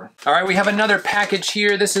before. All right, we have another package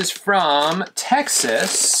here. This is from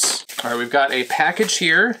Texas. All right, we've got a package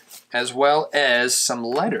here as well as some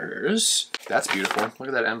letters. That's beautiful. Look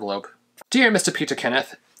at that envelope. Dear Mr. Peter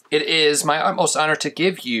Kenneth, it is my utmost honor to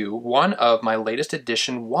give you one of my latest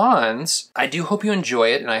edition wands. I do hope you enjoy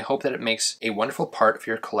it, and I hope that it makes a wonderful part of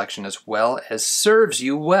your collection as well as serves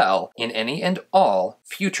you well in any and all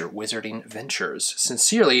future wizarding ventures.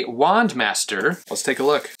 Sincerely, Wand Master. Let's take a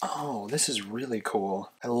look. Oh, this is really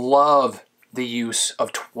cool. I love the use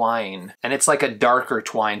of twine. And it's like a darker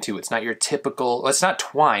twine too. It's not your typical, well, it's not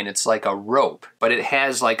twine, it's like a rope, but it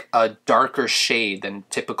has like a darker shade than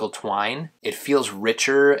typical twine. It feels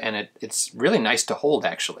richer and it's really nice to hold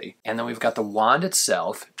actually. And then we've got the wand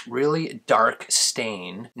itself, really dark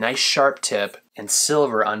stain, nice sharp tip, and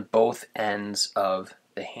silver on both ends of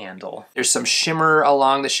the handle. There's some shimmer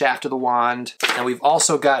along the shaft of the wand. And we've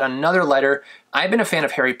also got another letter. I've been a fan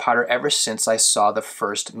of Harry Potter ever since I saw the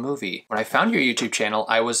first movie. When I found your YouTube channel,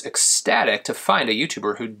 I was ecstatic to find a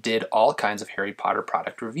YouTuber who did all kinds of Harry Potter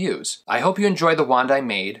product reviews. I hope you enjoy the wand I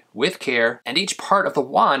made with care, and each part of the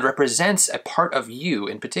wand represents a part of you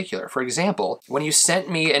in particular. For example, when you sent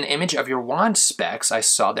me an image of your wand specs, I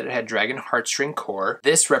saw that it had dragon heartstring core.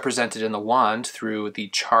 This represented in the wand through the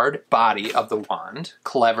charred body of the wand.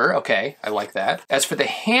 Clever, okay, I like that. As for the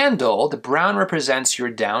handle, the brown represents your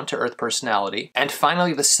down-to-earth personality. And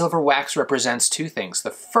finally, the silver wax represents two things.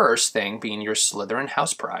 The first thing being your Slytherin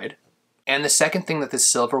house pride. And the second thing that the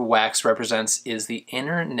silver wax represents is the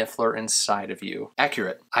inner Niffler inside of you.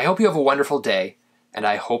 Accurate. I hope you have a wonderful day, and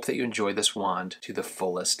I hope that you enjoy this wand to the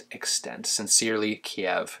fullest extent. Sincerely,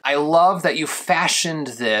 Kiev. I love that you fashioned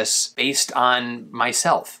this based on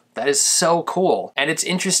myself. That is so cool. And it's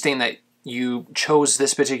interesting that you chose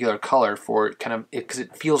this particular color for kind of, because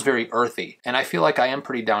it feels very earthy. And I feel like I am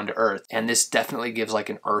pretty down to earth, and this definitely gives like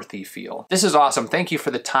an earthy feel. This is awesome. Thank you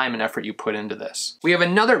for the time and effort you put into this. We have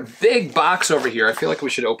another big box over here. I feel like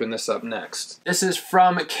we should open this up next. This is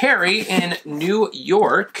from Carrie in New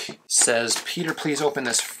York. Says, Peter, please open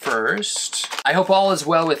this first. I hope all is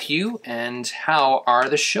well with you, and how are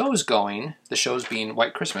the shows going? The shows being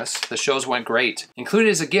White Christmas. The shows went great. Included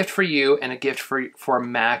is a gift for you and a gift for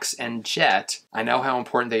Max and Jet. I know how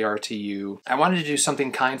important they are to you. I wanted to do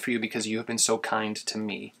something kind for you because you have been so kind to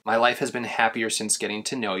me. My life has been happier since getting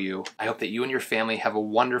to know you. I hope that you and your family have a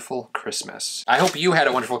wonderful Christmas. I hope you had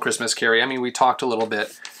a wonderful Christmas, Carrie. I mean, we talked a little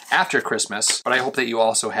bit after Christmas, but I hope that you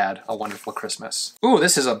also had a wonderful Christmas. Ooh,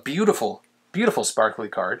 this is a beautiful, beautiful sparkly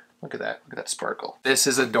card. Look at that. Look at that sparkle. This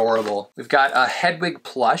is adorable. We've got a Hedwig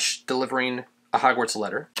plush delivering a Hogwarts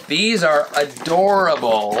letter. These are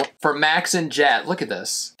adorable for Max and Jet. Look at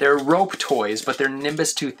this. They're rope toys, but they're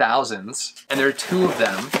Nimbus 2000s, and there are 2 of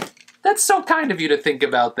them. That's so kind of you to think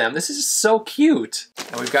about them. This is so cute.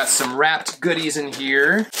 And we've got some wrapped goodies in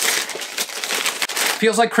here.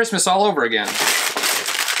 Feels like Christmas all over again.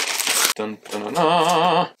 Dun, dun,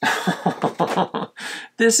 dun, dun.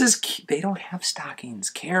 This is cute. They don't have stockings.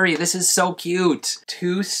 Carrie, this is so cute.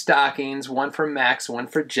 2 stockings, one for Max, one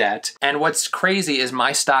for Jet. And what's crazy is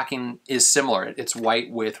my stocking is similar. It's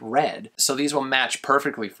white with red. So these will match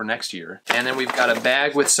perfectly for next year. And then we've got a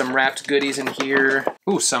bag with some wrapped goodies in here.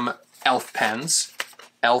 Ooh, some Elf pens.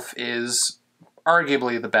 Elf is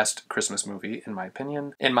arguably the best Christmas movie, in my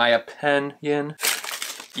opinion.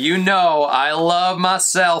 You know I love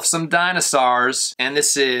myself some dinosaurs. And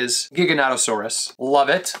this is Giganotosaurus. Love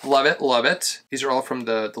it, love it, love it. These are all from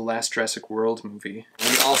the last Jurassic World movie.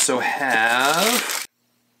 We also have...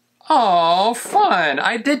 Oh, fun.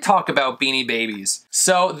 I did talk about Beanie Babies.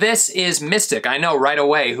 So this is Mystic. I know right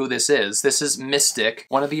away who this is. This is Mystic,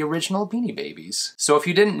 one of the original Beanie Babies. So if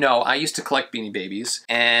you didn't know, I used to collect Beanie Babies,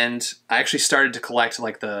 and I actually started to collect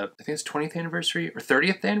like I think it's 20th anniversary or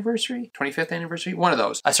 30th anniversary, 25th anniversary, one of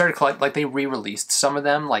those. I started collecting, like they re-released some of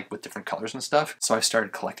them like with different colors and stuff. So I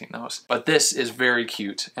started collecting those. But this is very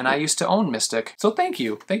cute, and I used to own Mystic. So thank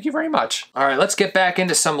you. Thank you very much. All right, let's get back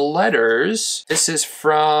into some letters. This is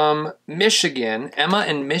from Michigan, Emma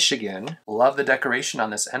in Michigan. Love the decoration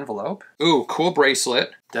on this envelope. Ooh, cool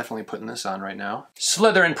bracelet. Definitely putting this on right now.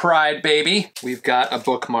 Slytherin pride, baby. We've got a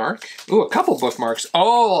bookmark. Ooh, a couple bookmarks.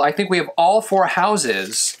 Oh, I think we have all 4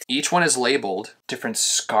 houses. Each one is labeled. Different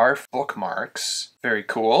scarf bookmarks. Very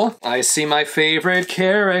cool. I see my favorite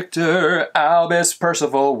character, Albus,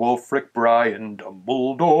 Percival, Wulfric, Brian,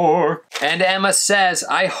 Dumbledore. And Emma says,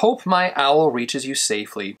 I hope my owl reaches you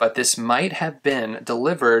safely, but this might have been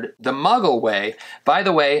delivered the Muggle way. By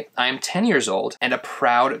the way, I am 10 years old and a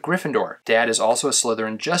proud Gryffindor. Dad is also a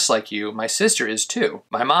Slytherin just like you. My sister is too.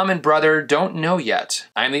 My mom and brother don't know yet.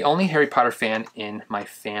 I am the only Harry Potter fan in my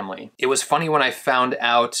family. It was funny when I found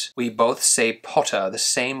out we both say Potter the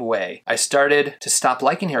same way. I started to stop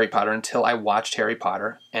liking Harry Potter until I watched Harry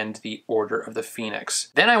Potter and the Order of the Phoenix.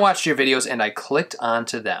 Then I watched your videos and I clicked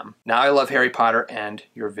onto them. Now I love Harry Potter and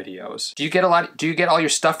your videos. Do you get all your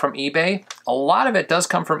stuff from eBay? A lot of it does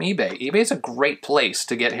come from eBay. eBay is a great place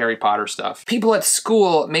to get Harry Potter stuff. People at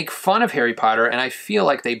school make fun of Harry Potter and I feel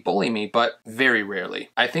like they bully me, but very rarely.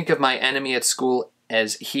 I think of my enemy at school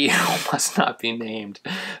as he who must not be named.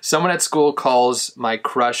 Someone at school calls my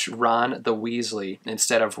crush Ron the Weasley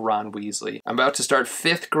instead of Ron Weasley. I'm about to start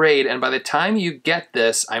 5th grade, and by the time you get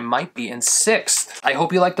this, I might be in 6th. I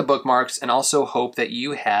hope you like the bookmarks, and also hope that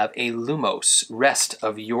you have a Lumos rest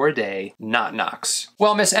of your day, not Knox.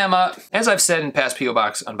 Well, Miss Emma, as I've said in past P.O.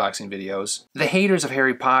 Box unboxing videos, the haters of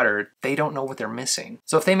Harry Potter, they don't know what they're missing.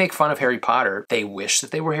 So if they make fun of Harry Potter, they wish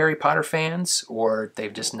that they were Harry Potter fans, or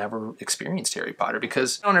they've just never experienced Harry Potter.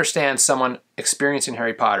 Because I don't understand someone experiencing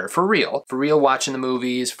Harry Potter for real watching the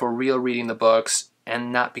movies, for real reading the books,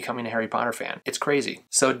 and not becoming a Harry Potter fan. It's crazy.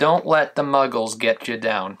 So don't let the muggles get you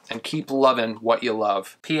down, and keep loving what you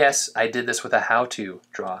love. P.S. I did this with a how-to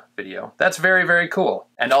draw video. That's very, very cool.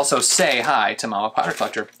 And also say hi to Mama Potter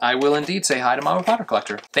Collector. I will indeed say hi to Mama Potter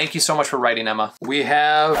Collector. Thank you so much for writing, Emma. We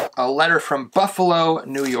have a letter from Buffalo,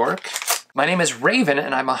 New York. My name is Raven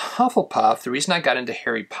and I'm a Hufflepuff. The reason I got into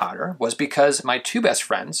Harry Potter was because my 2 best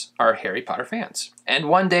friends are Harry Potter fans. And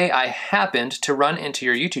one day I happened to run into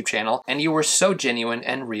your YouTube channel and you were so genuine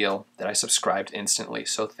and real that I subscribed instantly,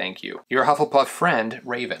 so thank you. Your Hufflepuff friend,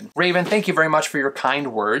 Raven. Raven, thank you very much for your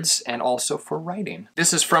kind words and also for writing.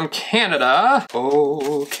 This is from Canada.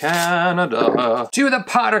 Oh, Canada. To the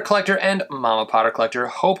Potter Collector and Mama Potter Collector,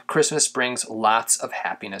 hope Christmas brings lots of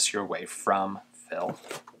happiness your way, from Phil.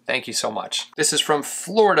 Thank you so much. This is from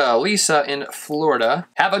Florida, Lisa in Florida.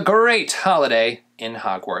 Have a great holiday in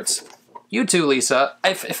Hogwarts. You too, Lisa.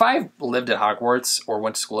 If I lived at Hogwarts or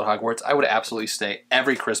went to school at Hogwarts, I would absolutely stay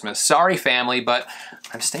every Christmas. Sorry, family, but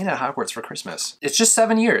I'm staying at Hogwarts for Christmas. It's just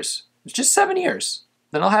 7 years. It's just 7 years.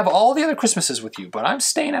 Then I'll have all the other Christmases with you, but I'm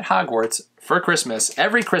staying at Hogwarts for Christmas,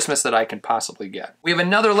 every Christmas that I can possibly get. We have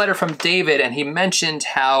another letter from David, and he mentioned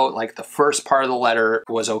how, like, the first part of the letter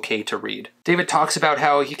was okay to read. David talks about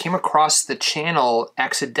how he came across the channel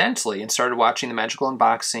accidentally and started watching the magical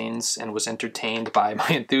unboxings and was entertained by my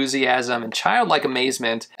enthusiasm and childlike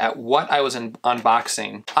amazement at what I was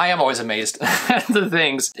unboxing. I am always amazed at the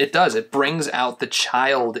things it does. It brings out the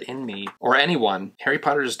child in me, or anyone. Harry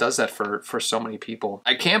Potter just does that for so many people.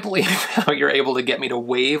 I can't believe how you're able to get me to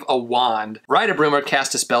wave a wand and ride a broom or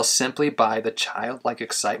cast a spell simply by the childlike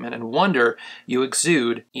excitement and wonder you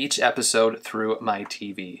exude each episode through my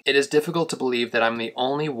TV. It is difficult to believe that I'm the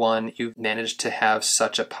only one you've managed to have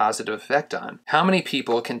such a positive effect on. How many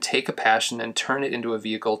people can take a passion and turn it into a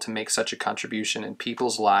vehicle to make such a contribution in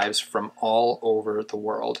people's lives from all over the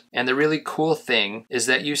world? And the really cool thing is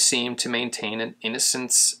that you seem to maintain an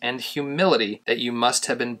innocence and humility that you must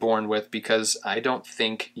have been born with, because I don't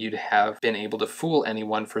think you'd have been able to fool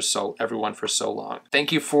everyone for so long.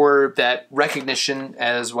 Thank you for that recognition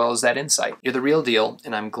as well as that insight. You're the real deal,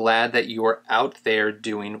 and I'm glad that you're out there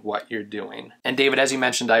doing what you're doing. And David, as you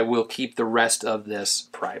mentioned, I will keep the rest of this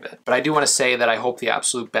private. But I do want to say that I hope the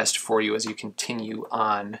absolute best for you as you continue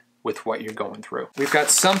on with what you're going through. We've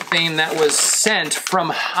got something that was sent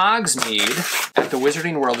from Hogsmeade at the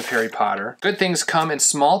Wizarding World of Harry Potter. Good things come in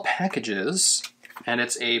small packages, and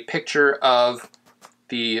it's a picture of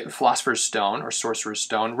the Philosopher's Stone, or Sorcerer's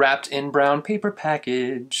Stone, wrapped in brown paper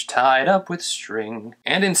package, tied up with string.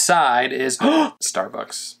 And inside is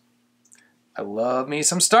Starbucks. I love me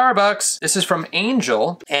some Starbucks. This is from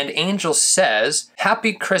Angel, and Angel says,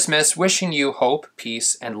 "Happy Christmas, wishing you hope,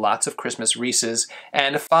 peace, and lots of Christmas Reese's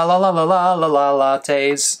and fa-la-la-la-la-la-la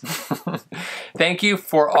lattes. Thank you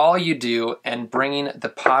for all you do and bringing the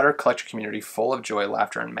Potter collector community full of joy,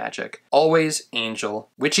 laughter, and magic. Always, Angel."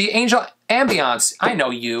 Witchy Angel Ambiance, I know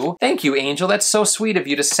you. Thank you, Angel. That's so sweet of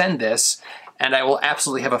you to send this, and I will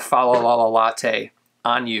absolutely have a fa-la-la-la latte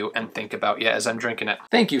on you and think about you as I'm drinking it.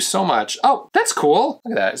 Thank you so much. Oh, that's cool.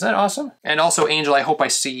 Look at that. Isn't that awesome? And also, Angel, I hope I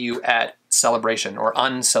see you at Celebration or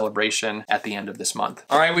Uncelebration at the end of this month.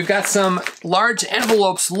 All right, we've got some large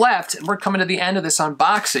envelopes left, and we're coming to the end of this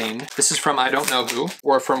unboxing. This is from I don't know who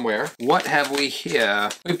or from where. What have we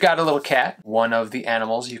here? We've got a little cat, one of the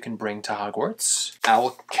animals you can bring to Hogwarts.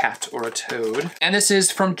 Owl, cat, or a toad. And this is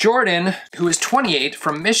from Jordan, who is 28,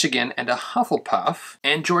 from Michigan and a Hufflepuff.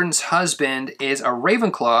 And Jordan's husband is a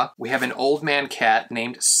Ravenclaw. We have an old man cat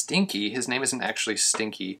named Stinky. His name isn't actually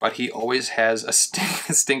Stinky, but he always has a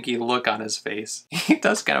stinky look on his face. He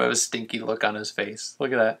does kind of have a stinky look on his face.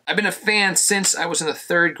 Look at that. I've been a fan since I was in the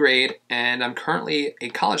 3rd grade, and I'm currently a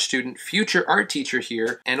college student, future art teacher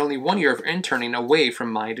here, and only 1 year of interning away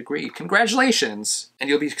from my degree. Congratulations!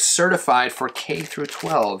 And you'll be certified for K through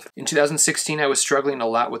 12. In 2016, I was struggling a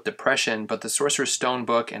lot with depression, but the Sorcerer's Stone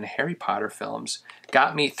book and Harry Potter films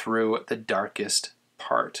got me through the darkest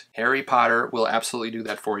part. Harry Potter will absolutely do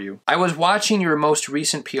that for you. I was watching your most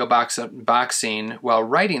recent P.O. Box unboxing while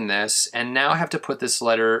writing this, and now have to put this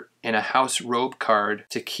letter in a house robe card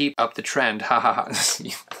to keep up the trend. Ha ha ha.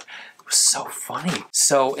 It was so funny.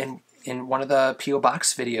 So in one of the P.O.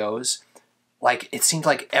 Box videos, like, it seemed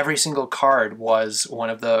like every single card was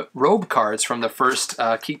one of the robe cards from the first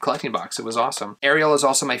Keep Collecting box. It was awesome. Ariel is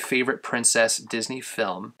also my favorite princess Disney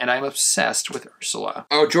film, and I'm obsessed with Ursula.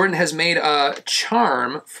 Oh, Jordan has made a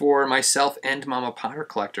charm for myself and Mama Potter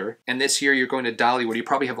Collector, and this year you're going to Dollywood. You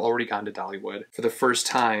probably have already gone to Dollywood for the first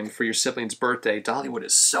time for your sibling's birthday. Dollywood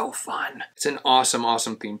is so fun. It's an awesome,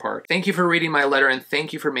 awesome theme park. Thank you for reading my letter, and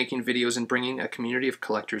thank you for making videos and bringing a community of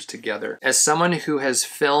collectors together. As someone who has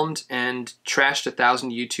filmed and trashed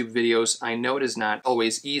 1,000 YouTube videos, I know it is not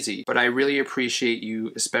always easy, but I really appreciate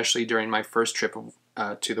you, especially during my first trip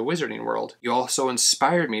to the Wizarding World. You also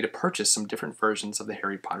inspired me to purchase some different versions of the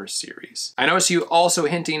Harry Potter series. I noticed you also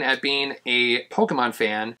hinting at being a Pokemon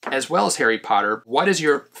fan as well as Harry Potter. What is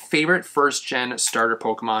your favorite first-gen starter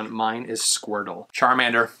Pokemon? Mine is Squirtle.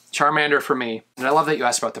 Charmander. Charmander for me. And I love that you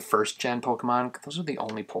asked about the first-gen Pokemon. Those are the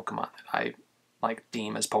only Pokemon that I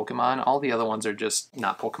deem as Pokemon. All the other ones are just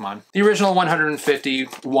not Pokemon. The original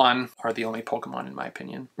 151 are the only Pokemon in my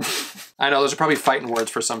opinion. I know, those are probably fighting words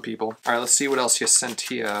for some people. All right, let's see what else you sent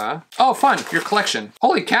here. Oh, fun, your collection.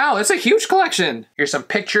 Holy cow, that's a huge collection. Here's some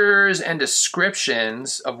pictures and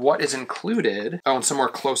descriptions of what is included. Oh, and some more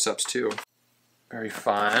close-ups too. Very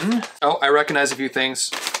fun. Oh, I recognize a few things.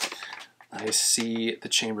 I see the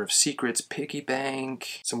Chamber of Secrets, piggy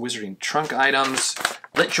bank, some Wizarding trunk items,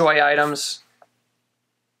 LitJoy items.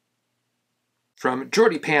 From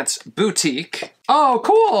Jordy Pants Boutique. Oh,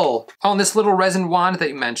 cool! Oh, and this little resin wand that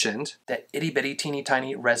you mentioned. That itty-bitty,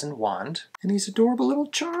 teeny-tiny resin wand. And these adorable little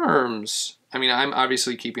charms. I mean, I'm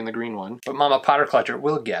obviously keeping the green one, but Mama Potter Collector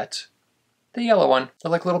will get the yellow one.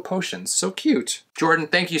 They're like little potions. So cute. Jordan,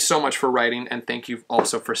 thank you so much for writing, and thank you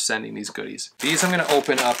also for sending these goodies. These I'm gonna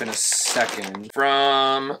open up in a second.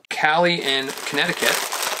 From Callie in Connecticut.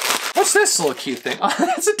 What's this little cute thing? Oh,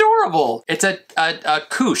 that's adorable. It's a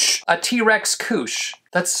koosh, a T-Rex koosh.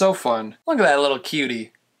 That's so fun. Look at that little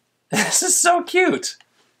cutie. This is so cute.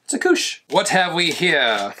 It's a koosh. What have we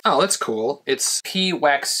here? Oh, that's cool. It's P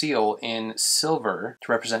wax seal in silver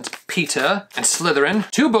to represent PETA and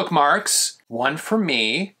Slytherin. 2 bookmarks. One for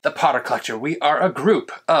me, the Potter Collector. We are a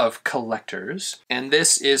group of collectors, and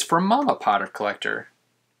this is for Mama Potter Collector.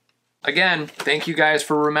 Again, thank you guys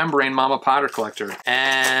for remembering Mama Potter Collector.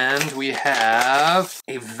 And we have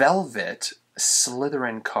a velvet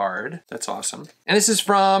Slytherin card. That's awesome. And this is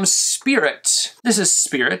from Spirit. This is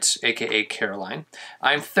Spirit, aka Caroline.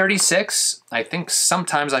 I'm 36. I think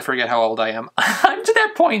sometimes I forget how old I am. I'm to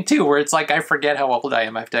that point too, where it's like I forget how old I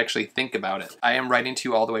am. I have to actually think about it. I am writing to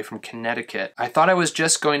you all the way from Connecticut. I thought I was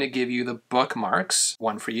just going to give you the bookmarks,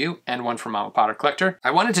 one for you and one for Mama Potter Collector.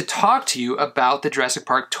 I wanted to talk to you about the Jurassic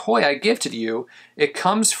Park toy I gifted you. It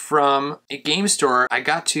comes from a game store I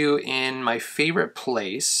got to in my favorite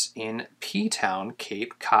place in P-Town,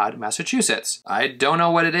 Cape Cod, Massachusetts. I don't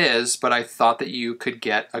know what it is, but I thought that you could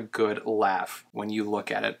get a good laugh when you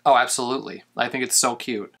look at it. Oh, absolutely. I think it's so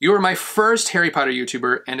cute. You were my first Harry Potter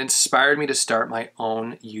YouTuber and inspired me to start my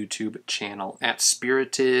own YouTube channel at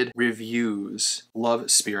Spirited Reviews. Love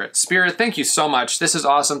Spirit. Spirit, thank you so much. This is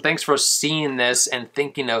awesome. Thanks for seeing this and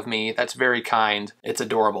thinking of me. That's very kind. It's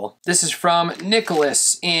adorable. This is from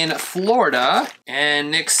Nicholas in Florida. And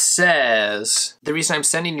Nick says, the reason I'm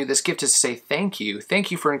sending you this gift is to say thank you. Thank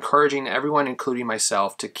you for encouraging everyone, including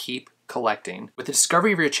myself, to keep collecting. With the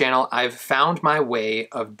discovery of your channel, I've found my way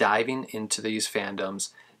of diving into these fandoms,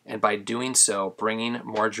 and by doing so, bringing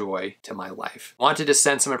more joy to my life. Wanted to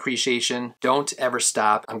send some appreciation. Don't ever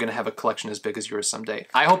stop. I'm gonna have a collection as big as yours someday.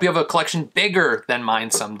 I hope you have a collection bigger than mine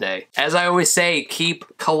someday. As I always say,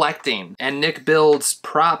 keep collecting. And Nick builds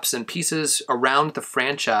props and pieces around the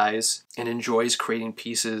franchise and enjoys creating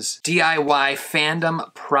pieces. DIY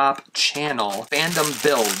fandom prop channel. Fandom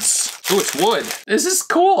builds. Ooh, it's wood. This is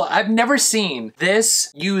cool. I've never seen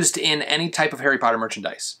this used in any type of Harry Potter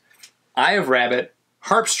merchandise. Eye of Rabbit,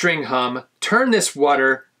 harpstring hum, turn this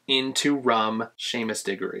water into rum, Seamus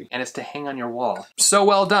Diggory. And it's to hang on your wall. So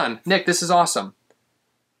well done. Nick, this is awesome.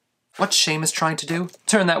 What's Seamus trying to do?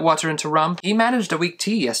 Turn that water into rum? He managed a weak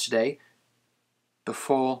tea yesterday.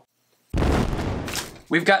 Before.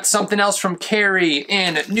 We've got something else from Carrie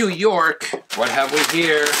in New York. What have we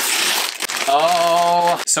here?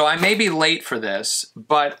 Oh, so I may be late for this,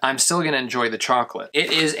 but I'm still gonna enjoy the chocolate.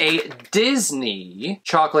 It is a Disney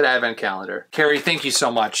chocolate advent calendar. Carrie, thank you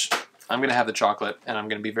so much. I'm gonna have the chocolate and I'm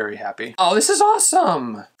gonna be very happy. Oh, this is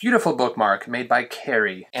awesome. Beautiful bookmark made by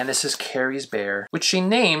Carrie. And this is Carrie's bear, which she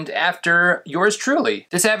named after yours truly.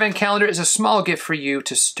 This advent calendar is a small gift for you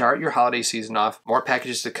to start your holiday season off. More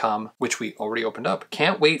packages to come, which we already opened up.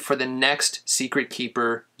 Can't wait for the next Secret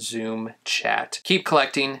Keeper Zoom chat. Keep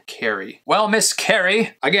collecting, Carrie. Well, Miss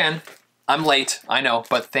Carrie, again, I'm late, I know,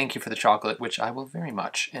 but thank you for the chocolate, which I will very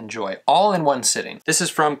much enjoy, all in one sitting. This is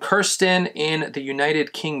from Kirsten in the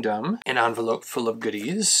United Kingdom, an envelope full of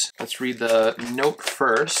goodies. Let's read the note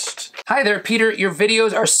first. Hi there, Peter. Your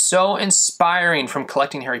videos are so inspiring, from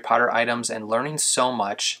collecting Harry Potter items and learning so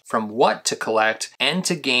much from what to collect and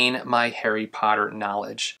to gain my Harry Potter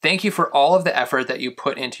knowledge. Thank you for all of the effort that you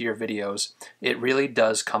put into your videos. It really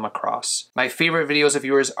does come across. My favorite videos of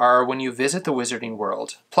yours are when you visit the Wizarding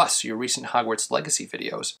World, plus your recent Hogwarts Legacy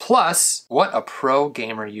videos. Plus, what a pro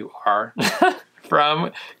gamer you are.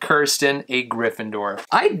 From Kirsten, a Gryffindor.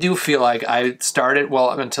 I do feel like I started,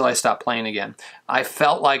 well, until I stopped playing again, I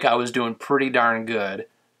felt like I was doing pretty darn good.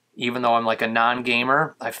 Even though I'm like a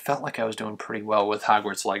non-gamer, I felt like I was doing pretty well with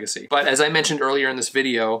Hogwarts Legacy. But as I mentioned earlier in this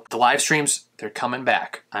video, the live streams, they're coming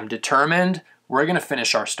back. I'm determined. We're gonna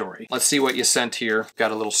finish our story. Let's see what you sent here.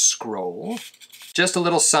 Got a little scroll. Just a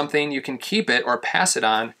little something, you can keep it or pass it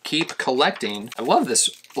on. Keep collecting. I love this,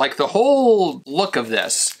 like the whole look of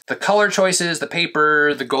this. The color choices, the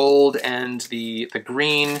paper, the gold, and the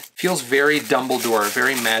green. Feels very Dumbledore,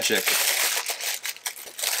 very magic.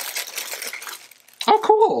 Oh,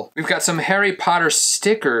 cool. We've got some Harry Potter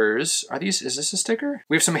stickers. Is this a sticker?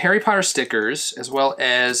 We have some Harry Potter stickers, as well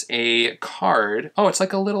as a card. Oh, it's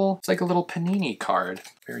like a little Panini card.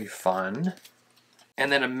 Very fun.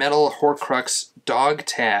 And then a metal Horcrux dog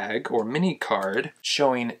tag or mini card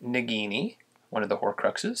showing Nagini, one of the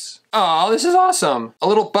Horcruxes. Oh, this is awesome. A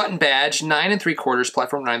little button badge, 9 3/4,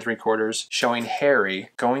 platform 9 3/4, showing Harry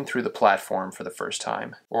going through the platform for the first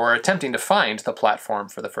time, or attempting to find the platform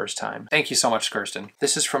for the first time. Thank you so much, Kirsten.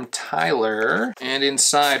 This is from Tyler, and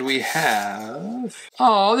inside we have,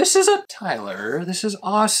 oh, this is a Tyler. This is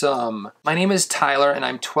awesome. My name is Tyler, and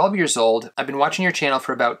I'm 12 years old. I've been watching your channel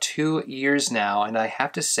for about 2 years now, and I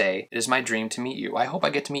have to say, it is my dream to meet you. I hope I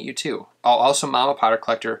get to meet you too. Oh, also Mama Potter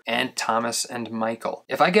Collector and Thomas and and Michael.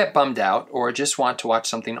 If I get bummed out or just want to watch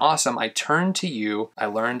something awesome, I turn to you. I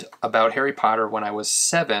learned about Harry Potter when I was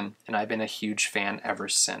 7, and I've been a huge fan ever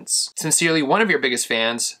since. Sincerely, one of your biggest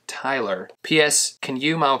fans, Tyler. P.S. Can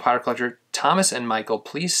you, Mama Potter Collector, Thomas and Michael,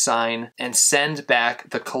 please sign and send back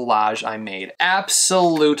the collage I made?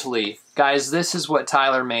 Absolutely. Guys, this is what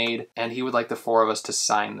Tyler made, and he would like the 4 of us to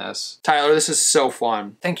sign this. Tyler, this is so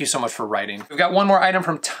fun. Thank you so much for writing. We've got one more item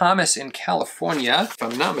from Thomas in California. If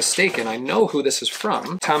I'm not mistaken, I know who this is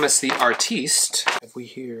from. Thomas the artiste. Have we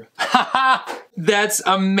here? Haha! That's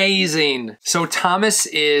amazing. So Thomas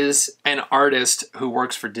is an artist who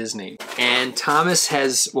works for Disney. And Thomas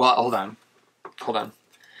has, well, hold on.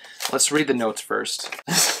 Let's read the notes first.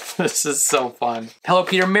 This is so fun. Hello,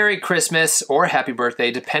 Peter. Merry Christmas or happy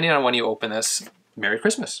birthday, depending on when you open this. Merry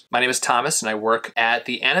Christmas. My name is Thomas, and I work at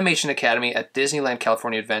the Animation Academy at Disneyland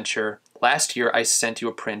California Adventure. Last year, I sent you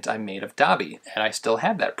a print I made of Dobby, and I still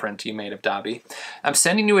have that print you made of Dobby. I'm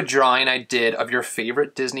sending you a drawing I did of your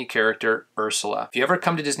favorite Disney character, Ursula. If you ever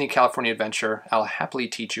come to Disney California Adventure, I'll happily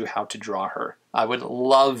teach you how to draw her. I would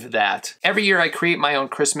love that. Every year I create my own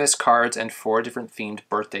Christmas cards and 4 different themed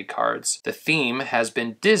birthday cards. The theme has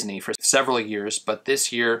been Disney for several years, but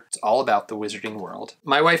this year it's all about the Wizarding World.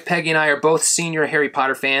 My wife Peggy and I are both senior Harry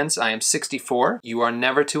Potter fans. I am 64. You are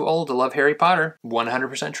never too old to love Harry Potter.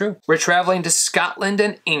 100% true. We're traveling to Scotland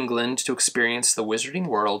and England to experience the Wizarding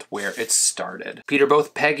World where it started. Peter,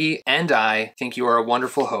 both Peggy and I think you are a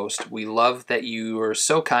wonderful host. We love that you are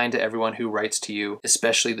so kind to everyone who writes to you,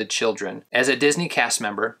 especially the children. As a Disney cast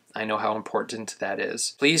member, I know how important that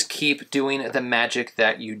is. Please keep doing the magic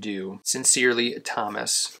that you do. Sincerely,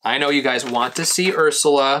 Thomas. I know you guys want to see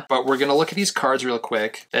Ursula, but we're gonna look at these cards real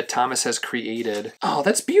quick that Thomas has created. Oh,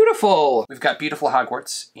 that's beautiful. We've got beautiful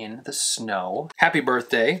Hogwarts in the snow. Happy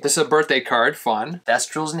birthday. This is a birthday card, fun.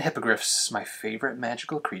 Thestrals and hippogriffs, my favorite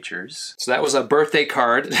magical creatures. So that was a birthday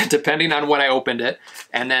card, depending on when I opened it.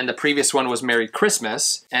 And then the previous one was Merry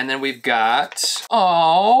Christmas. And then we've got,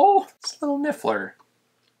 oh, it's a little Niffler.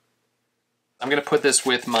 I'm gonna put this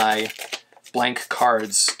with my blank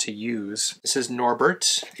cards to use. This is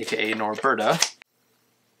Norbert, aka Norberta.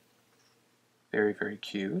 Very, very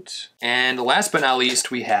cute. And last but not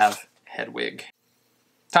least, we have Hedwig.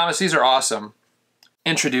 Thomas, these are awesome.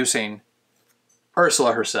 Introducing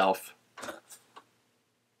Ursula herself.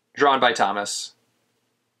 Drawn by Thomas.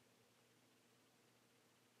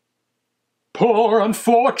 Poor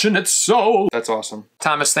unfortunate soul. That's awesome.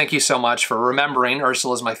 Thomas, thank you so much for remembering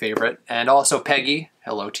Ursula's my favorite. And also Peggy,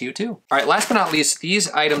 hello to you too. All right, last but not least,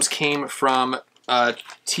 these items came from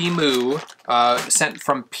Timu, sent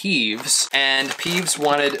from Peeves. And Peeves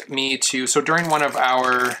wanted me to, so during one of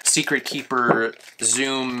our Secret Keeper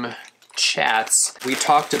Zoom chats, we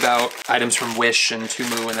talked about items from Wish and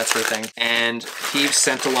Tumu and that sort of thing, and Peeves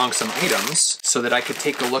sent along some items so that I could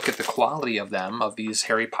take a look at the quality of them, of these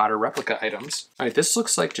Harry Potter replica items. All right, this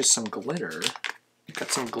looks like just some glitter. We've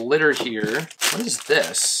got some glitter here. What is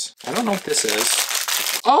this? I don't know what this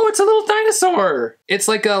is. Oh, it's a little dinosaur! It's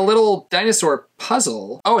like a little dinosaur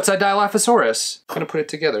puzzle. Oh, it's a Dilophosaurus. I'm gonna put it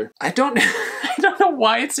together. I don't know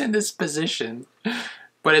why it's in this position,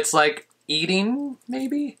 but it's like eating,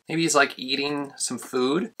 maybe? Maybe he's like eating some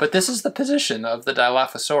food. But this is the position of the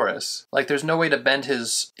Dilophosaurus. Like there's no way to bend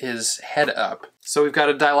his head up. So we've got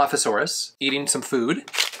a Dilophosaurus eating some food.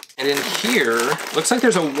 And in here, looks like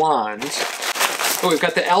there's a wand. Oh, we've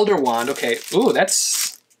got the Elder Wand. Okay, ooh,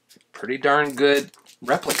 that's pretty darn good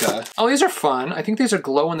replica. Oh, these are fun. I think these are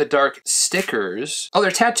glow-in-the-dark stickers. Oh,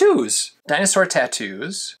 they're tattoos. Dinosaur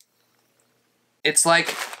tattoos. It's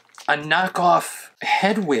like a knockoff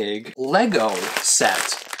Hedwig Lego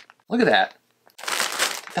set. Look at that.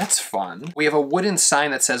 That's fun. We have a wooden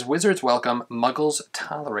sign that says, Wizards welcome, Muggles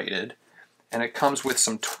tolerated. And it comes with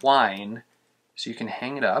some twine, so you can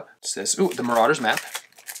hang it up. It's this, ooh, the Marauders map.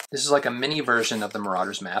 This is like a mini version of the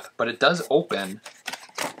Marauders map, but it does open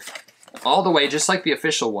all the way, just like the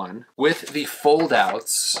official one, with the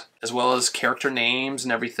fold-outs, as well as character names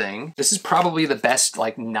and everything. This is probably the best,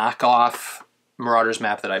 like, knockoff Marauders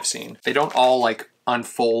map that I've seen. They don't all like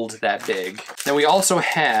unfold that big. Then we also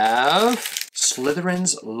have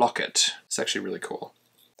Slytherin's Locket. It's actually really cool.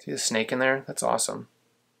 See the snake in there? That's awesome.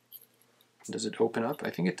 Does it open up? I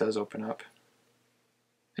think it does open up.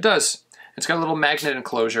 It does. It's got a little magnet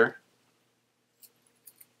enclosure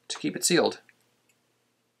to keep it sealed.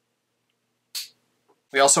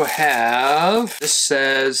 We also have, this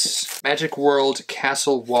says, Magic World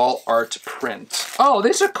Castle Wall Art Print. Oh,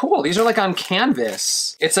 these are cool. These are like on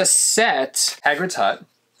canvas. It's a set, Hagrid's Hut,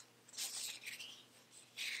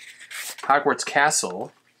 Hogwarts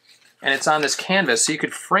Castle, and it's on this canvas, so you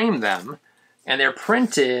could frame them And they're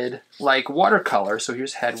printed like watercolor. So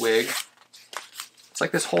here's Hedwig. It's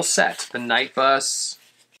like this whole set. The night bus.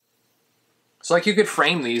 So like you could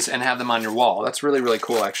frame these and have them on your wall. That's really, really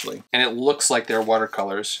cool actually. And it looks like they're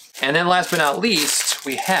watercolors. And then last but not least,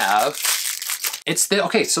 we have,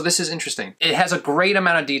 okay, so this is interesting. It has a great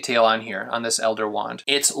amount of detail on here, on this Elder Wand.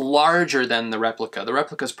 It's larger than the replica. The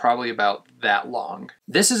replica is probably about that long.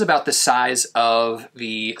 This is about the size of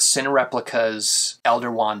the Cinereplica's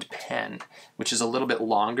Elder Wand pen, which is a little bit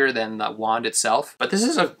longer than the wand itself. But this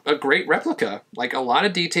is a great replica. Like a lot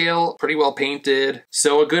of detail, pretty well painted.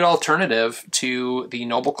 So a good alternative to the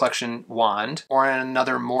Noble Collection wand or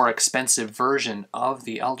another more expensive version of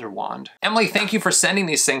the Elder Wand. Emily, thank you for sending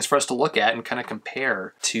these things for us to look at and kind of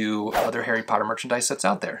compare to other Harry Potter merchandise that's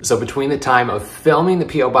out there. So between the time of filming the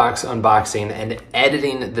P.O. Box unboxing and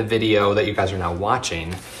editing the video that you guys are now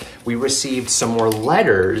watching, we received some more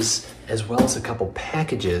letters as well as a couple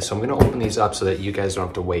packages. So I'm gonna open these up so that you guys don't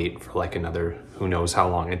have to wait for like another who knows how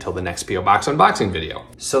long until the next P.O. Box unboxing video.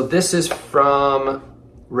 So this is from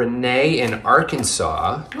Renee in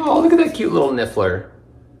Arkansas. Oh, look at that cute little niffler.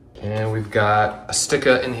 And we've got a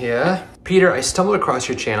sticker in here. Peter, I stumbled across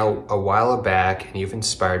your channel a while back and you've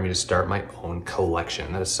inspired me to start my own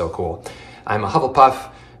collection. That is so cool. I'm a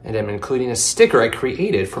Hufflepuff and I'm including a sticker I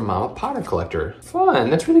created for Mama Potter Collector. Fun,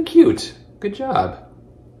 that's really cute. Good job.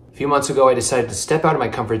 A few months ago, I decided to step out of my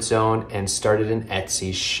comfort zone and started an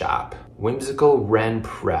Etsy shop. Whimsical Wren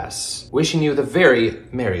Press. Wishing you the very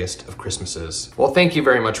merriest of Christmases. Well, thank you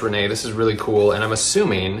very much, Renee. This is really cool, and I'm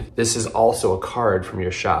assuming this is also a card from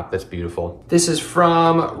your shop. That's beautiful. This is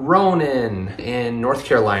from Ronan in North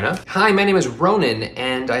Carolina. Hi, my name is Ronan,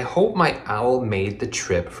 and I hope my owl made the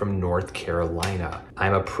trip from North Carolina.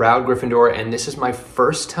 I'm a proud Gryffindor, and this is my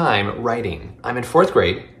first time writing. I'm in 4th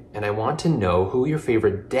grade, and I want to know who your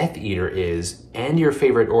favorite Death Eater is and your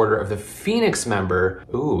favorite Order of the Phoenix member.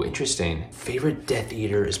 Ooh, interesting. Favorite Death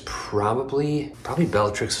Eater is probably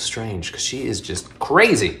Bellatrix Lestrange, because she is just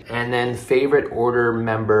crazy. And then favorite Order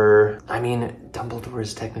member, I mean, Dumbledore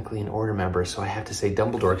is technically an Order member, so I have to say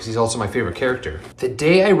Dumbledore because he's also my favorite character. The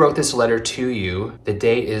day I wrote this letter to you, the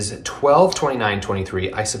day is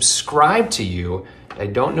 12/29/23. I subscribe to you. I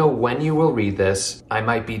don't know when you will read this. I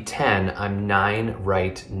might be 10, I'm 9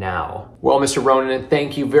 right now. Well, Mr. Ronan,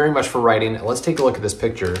 thank you very much for writing. Let's take a look at this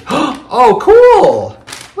picture. Oh, cool!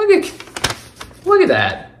 Look at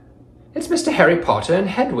that. It's Mr. Harry Potter and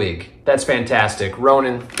Hedwig. That's fantastic.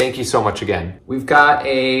 Ronan, thank you so much again. We've got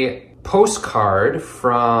a postcard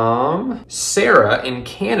from Sarah in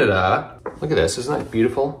Canada. Look at this, isn't that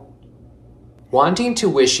beautiful? Wanting to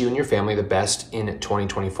wish you and your family the best in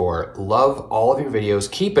 2024. Love all of your videos.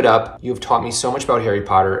 Keep it up. You have taught me so much about Harry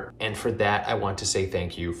Potter, and for that, I want to say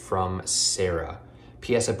thank you, from Sarah.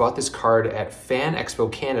 P.S. I bought this card at Fan Expo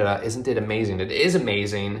Canada. Isn't it amazing? It is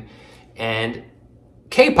amazing. And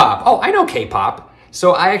K-pop. Oh, I know K-pop.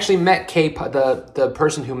 So I actually met K-pop, the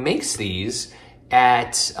person who makes these,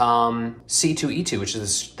 at C2E2, which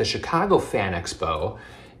is the Chicago Fan Expo.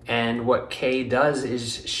 And what Kay does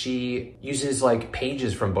is she uses like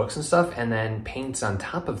pages from books and stuff and then paints on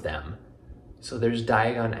top of them. So there's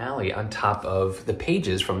Diagon Alley on top of the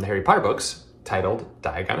pages from the Harry Potter books titled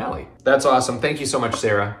Diagon Alley. That's awesome. Thank you so much,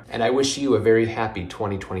 Sarah. And I wish you a very happy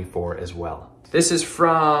 2024 as well. This is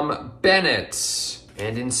from Bennett.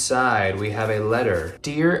 And inside we have a letter.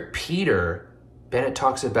 Dear Peter, Bennett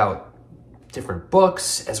talks about different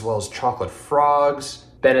books as well as chocolate frogs.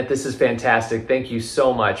 Bennett, this is fantastic. Thank you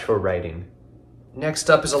so much for writing. Next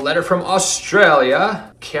up is a letter from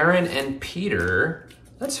Australia. Karen and Peter.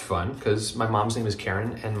 That's fun, because my mom's name is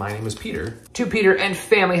Karen and my name is Peter. To Peter and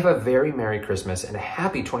family, have a very Merry Christmas and a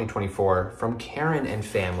happy 2024 from Karen and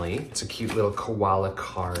family. It's a cute little koala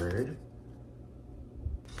card.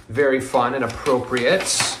 Very fun and appropriate.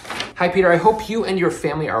 Hi, Peter. I hope you and your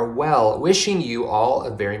family are well. Wishing you all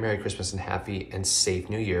a very Merry Christmas and happy and safe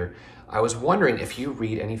New Year. I was wondering if you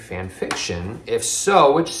read any fan fiction. If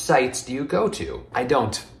so, which sites do you go to? I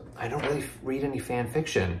don't really read any fan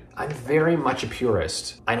fiction. I'm very much a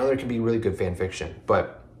purist. I know there can be really good fan fiction,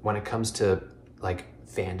 but when it comes to like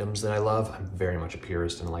fandoms that I love, I'm very much a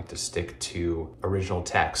purist and like to stick to original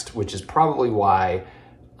text, which is probably why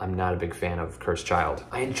I'm not a big fan of Cursed Child.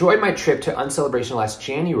 I enjoyed my trip to Uncelebration last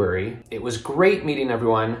January. It was great meeting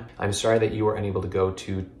everyone. I'm sorry that you were unable to go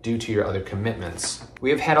due to your other commitments. We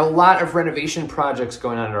have had a lot of renovation projects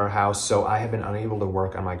going on in our house, so I have been unable to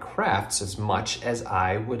work on my crafts as much as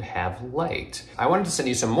I would have liked. I wanted to send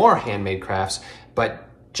you some more handmade crafts, but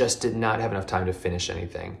just did not have enough time to finish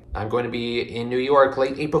anything. I'm going to be in New York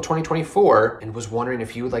late April 2024 and was wondering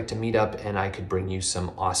if you would like to meet up and I could bring you some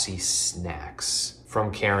Aussie snacks. from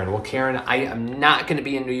Karen. Well, Karen, I am not going to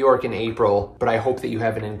be in New York in April, but I hope that you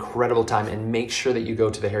have an incredible time, and make sure that you go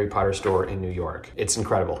to the Harry Potter store in New York. It's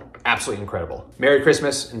incredible. Absolutely incredible. Merry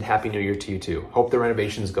Christmas and Happy New Year to you too. Hope the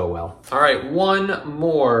renovations go well. All right, one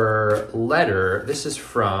more letter. This is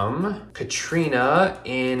from Katrina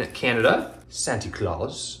in Canada. Santa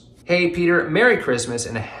Claus. Hey Peter, Merry Christmas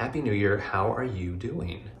and a Happy New Year. How are you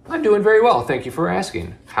doing? I'm doing very well. Thank you for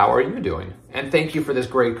asking. How are you doing? And thank you for this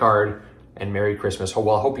great card. And Merry Christmas.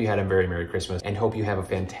 Well, I hope you had a very Merry Christmas and hope you have a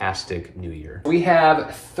fantastic New Year. We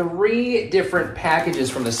have 3 different packages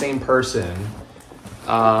from the same person.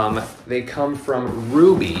 They come from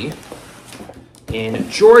Ruby in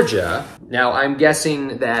Georgia. Now, I'm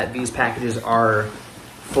guessing that these packages are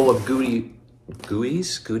full of goodies?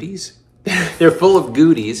 They're full of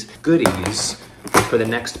goodies for the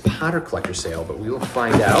next Potter Collector sale, but we will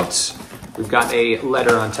find out. We've got a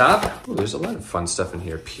letter on top. Ooh, there's a lot of fun stuff in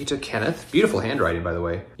here. Peter Kenneth. Beautiful handwriting, by the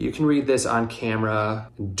way. You can read this on camera.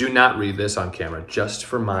 Do not read this on camera, just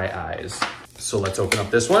for my eyes. So let's open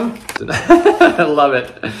up this one. I love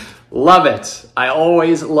it. Love it. I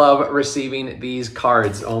always love receiving these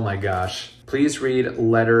cards. Oh my gosh. Please read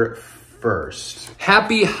letter first.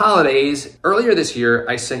 Happy holidays. Earlier this year,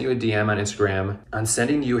 I sent you a DM on Instagram on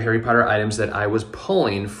sending you Harry Potter items that I was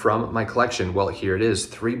pulling from my collection. Well, here it is,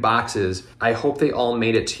 3 boxes. I hope they all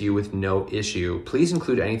made it to you with no issue. Please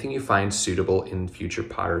include anything you find suitable in future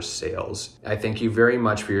Potter sales. I thank you very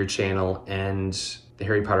much for your channel and the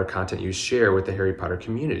Harry Potter content you share with the Harry Potter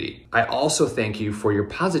community. I also thank you for your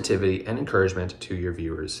positivity and encouragement to your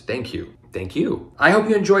viewers. Thank you. Thank you. I hope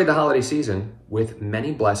you enjoyed the holiday season with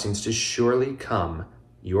many blessings to surely come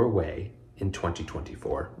your way in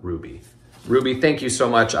 2024. Ruby. Ruby, thank you so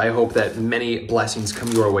much. I hope that many blessings come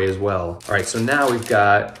your way as well. All right, so now we've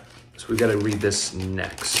got to read this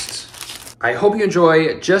next. I hope you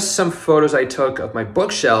enjoy just some photos I took of my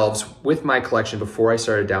bookshelves with my collection before I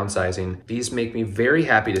started downsizing. These make me very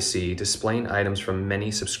happy to see, displaying items from many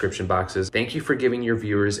subscription boxes. Thank you for giving your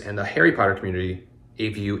viewers and the Harry Potter community a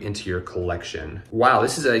view into your collection. Wow,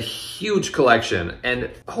 this is a huge collection. And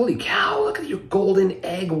holy cow, look at your golden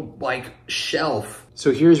egg like shelf.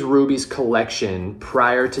 So here's Ruby's collection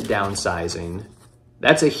prior to downsizing.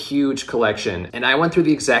 That's a huge collection. And I went through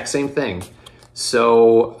the exact same thing.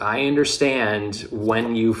 So I understand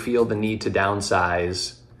when you feel the need to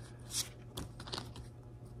downsize.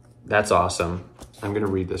 That's awesome. I'm gonna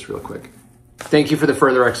read this real quick. Thank you for the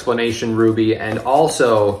further explanation, Ruby. And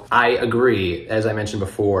also, I agree, as I mentioned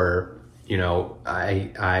before, you know,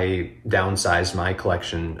 I downsized my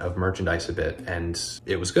collection of merchandise a bit and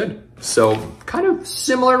it was good. So kind of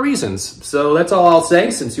similar reasons. So that's all I'll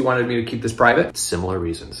say since you wanted me to keep this private, similar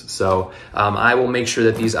reasons. So I will make sure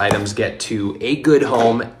that these items get to a good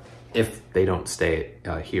home if they don't stay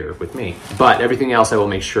here with me. But everything else I will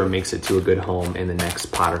make sure makes it to a good home in the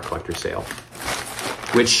next Potter Collector sale,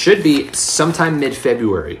 which should be sometime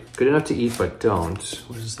mid-February. Good enough to eat, but don't.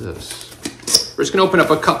 What is this? We're just gonna open up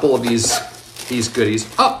a couple of these goodies.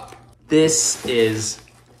 Oh, this is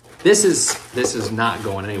not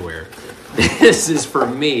going anywhere. This is for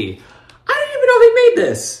me. I didn't even know they made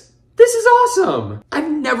this. This is awesome. I've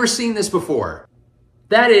never seen this before.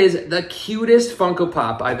 That is the cutest Funko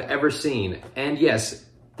Pop I've ever seen. And yes,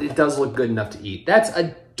 it does look good enough to eat. That's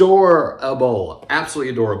adorable,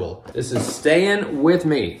 absolutely adorable. This is staying with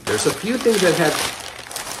me. There's a few things that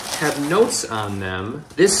have notes on them.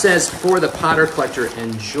 This says, for the Potter Collector,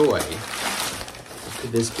 enjoy. What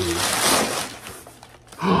could this be?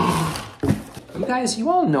 You guys,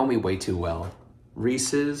 you all know me way too well.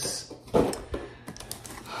 Reese's.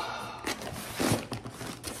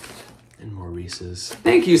 And more Reese's.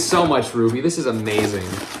 Thank you so much, Ruby. This is amazing.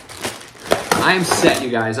 I'm set,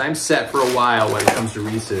 you guys. I'm set for a while when it comes to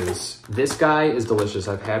Reese's. This guy is delicious.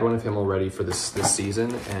 I've had one of him already for this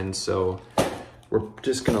season, and so we're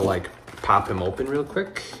just gonna like pop him open real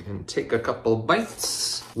quick and take a couple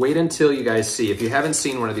bites. Wait until you guys see. If you haven't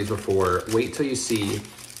seen one of these before, wait till you see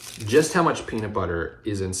just how much peanut butter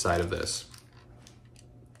is inside of this.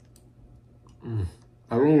 I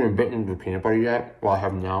haven't even bitten into the peanut butter yet. Well, I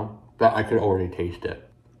have now, but I could already taste it.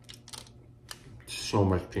 So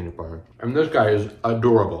much peanut butter. And this guy is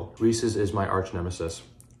adorable. Reese's is my arch nemesis.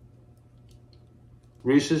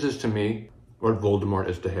 Reese's is to me what Voldemort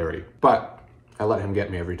is to Harry. But I let him get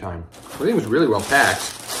me every time. I think it was really well packed.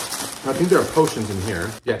 I think there are potions in here.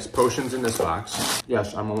 Yes, potions in this box.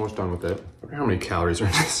 Yes, I'm almost done with it. I wonder how many calories are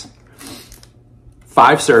in this.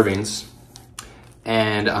 5 servings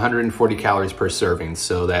and 140 calories per serving.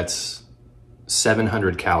 So that's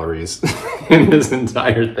 700 calories in this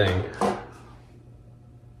entire thing.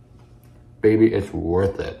 baby, it's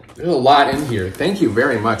worth it. There's a lot in here. Thank you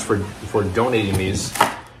very much for donating these,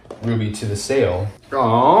 Ruby, to the sale.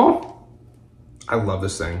 Oh, I love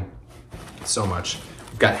this thing so much.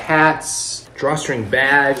 We've got hats, drawstring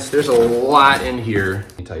bags. There's a lot in here.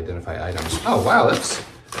 I need to identify items. Oh, wow, that's,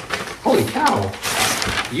 holy cow.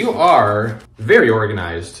 You are very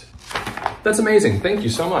organized. That's amazing. Thank you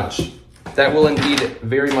so much. That will indeed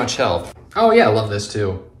very much help. Oh yeah, I love this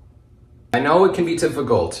too. I know it can be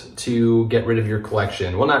difficult to get rid of your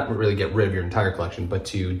collection. Well, not really get rid of your entire collection, but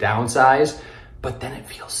to downsize. But then it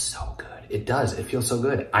feels so good. It does, it feels so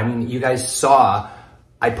good. I mean, you guys saw,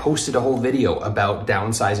 I posted a whole video about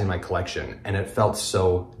downsizing my collection and it felt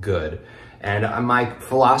so good. And my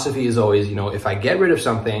philosophy is always, you know, if I get rid of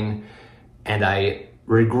something and I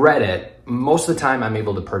regret it, most of the time I'm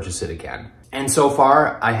able to purchase it again. And so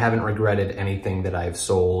far, I haven't regretted anything that I've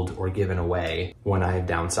sold or given away when I have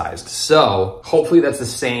downsized. So hopefully that's the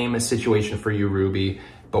same situation for you, Ruby.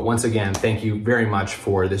 But once again, thank you very much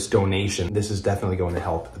for this donation. This is definitely going to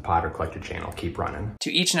help the Potter Collector channel keep running. To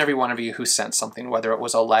each and every one of you who sent something, whether it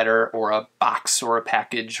was a letter or a box or a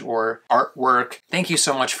package or artwork, thank you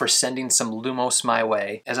so much for sending some Lumos my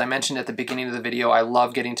way. As I mentioned at the beginning of the video, I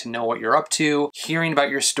love getting to know what you're up to, hearing about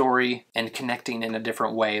your story, and connecting in a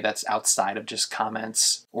different way that's outside of just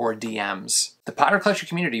comments or DMs. The Potter Collector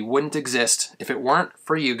community wouldn't exist if it weren't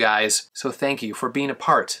for you guys, so thank you for being a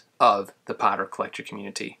part of the Potter Collector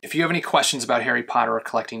community. If you have any questions about Harry Potter or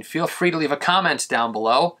collecting, feel free to leave a comment down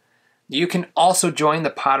below. You can also join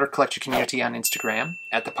the Potter Collector community on Instagram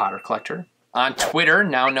at The Potter Collector, on Twitter,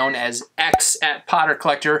 now known as X at Potter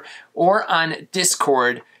Collector, or on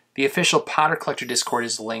Discord. The official Potter Collector Discord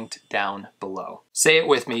is linked down below. Say it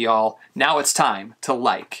with me, y'all. Now it's time to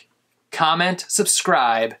like, comment,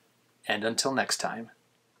 subscribe, and until next time,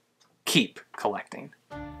 keep collecting.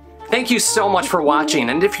 Thank you so much for watching,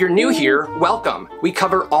 and if you're new here, welcome. We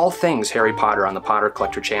cover all things Harry Potter on the Potter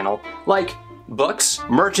Collector channel, like books,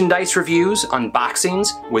 merchandise reviews,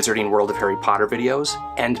 unboxings, Wizarding World of Harry Potter videos,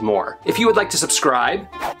 and more. If you would like to subscribe,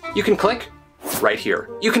 you can click right here.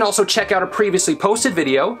 You can also check out a previously posted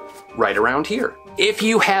video right around here. If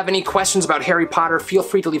you have any questions about Harry Potter, feel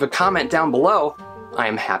free to leave a comment down below. I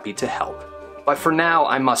am happy to help. But for now,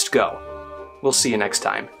 I must go. We'll see you next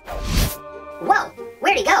time. Whoa,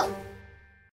 where'd he go?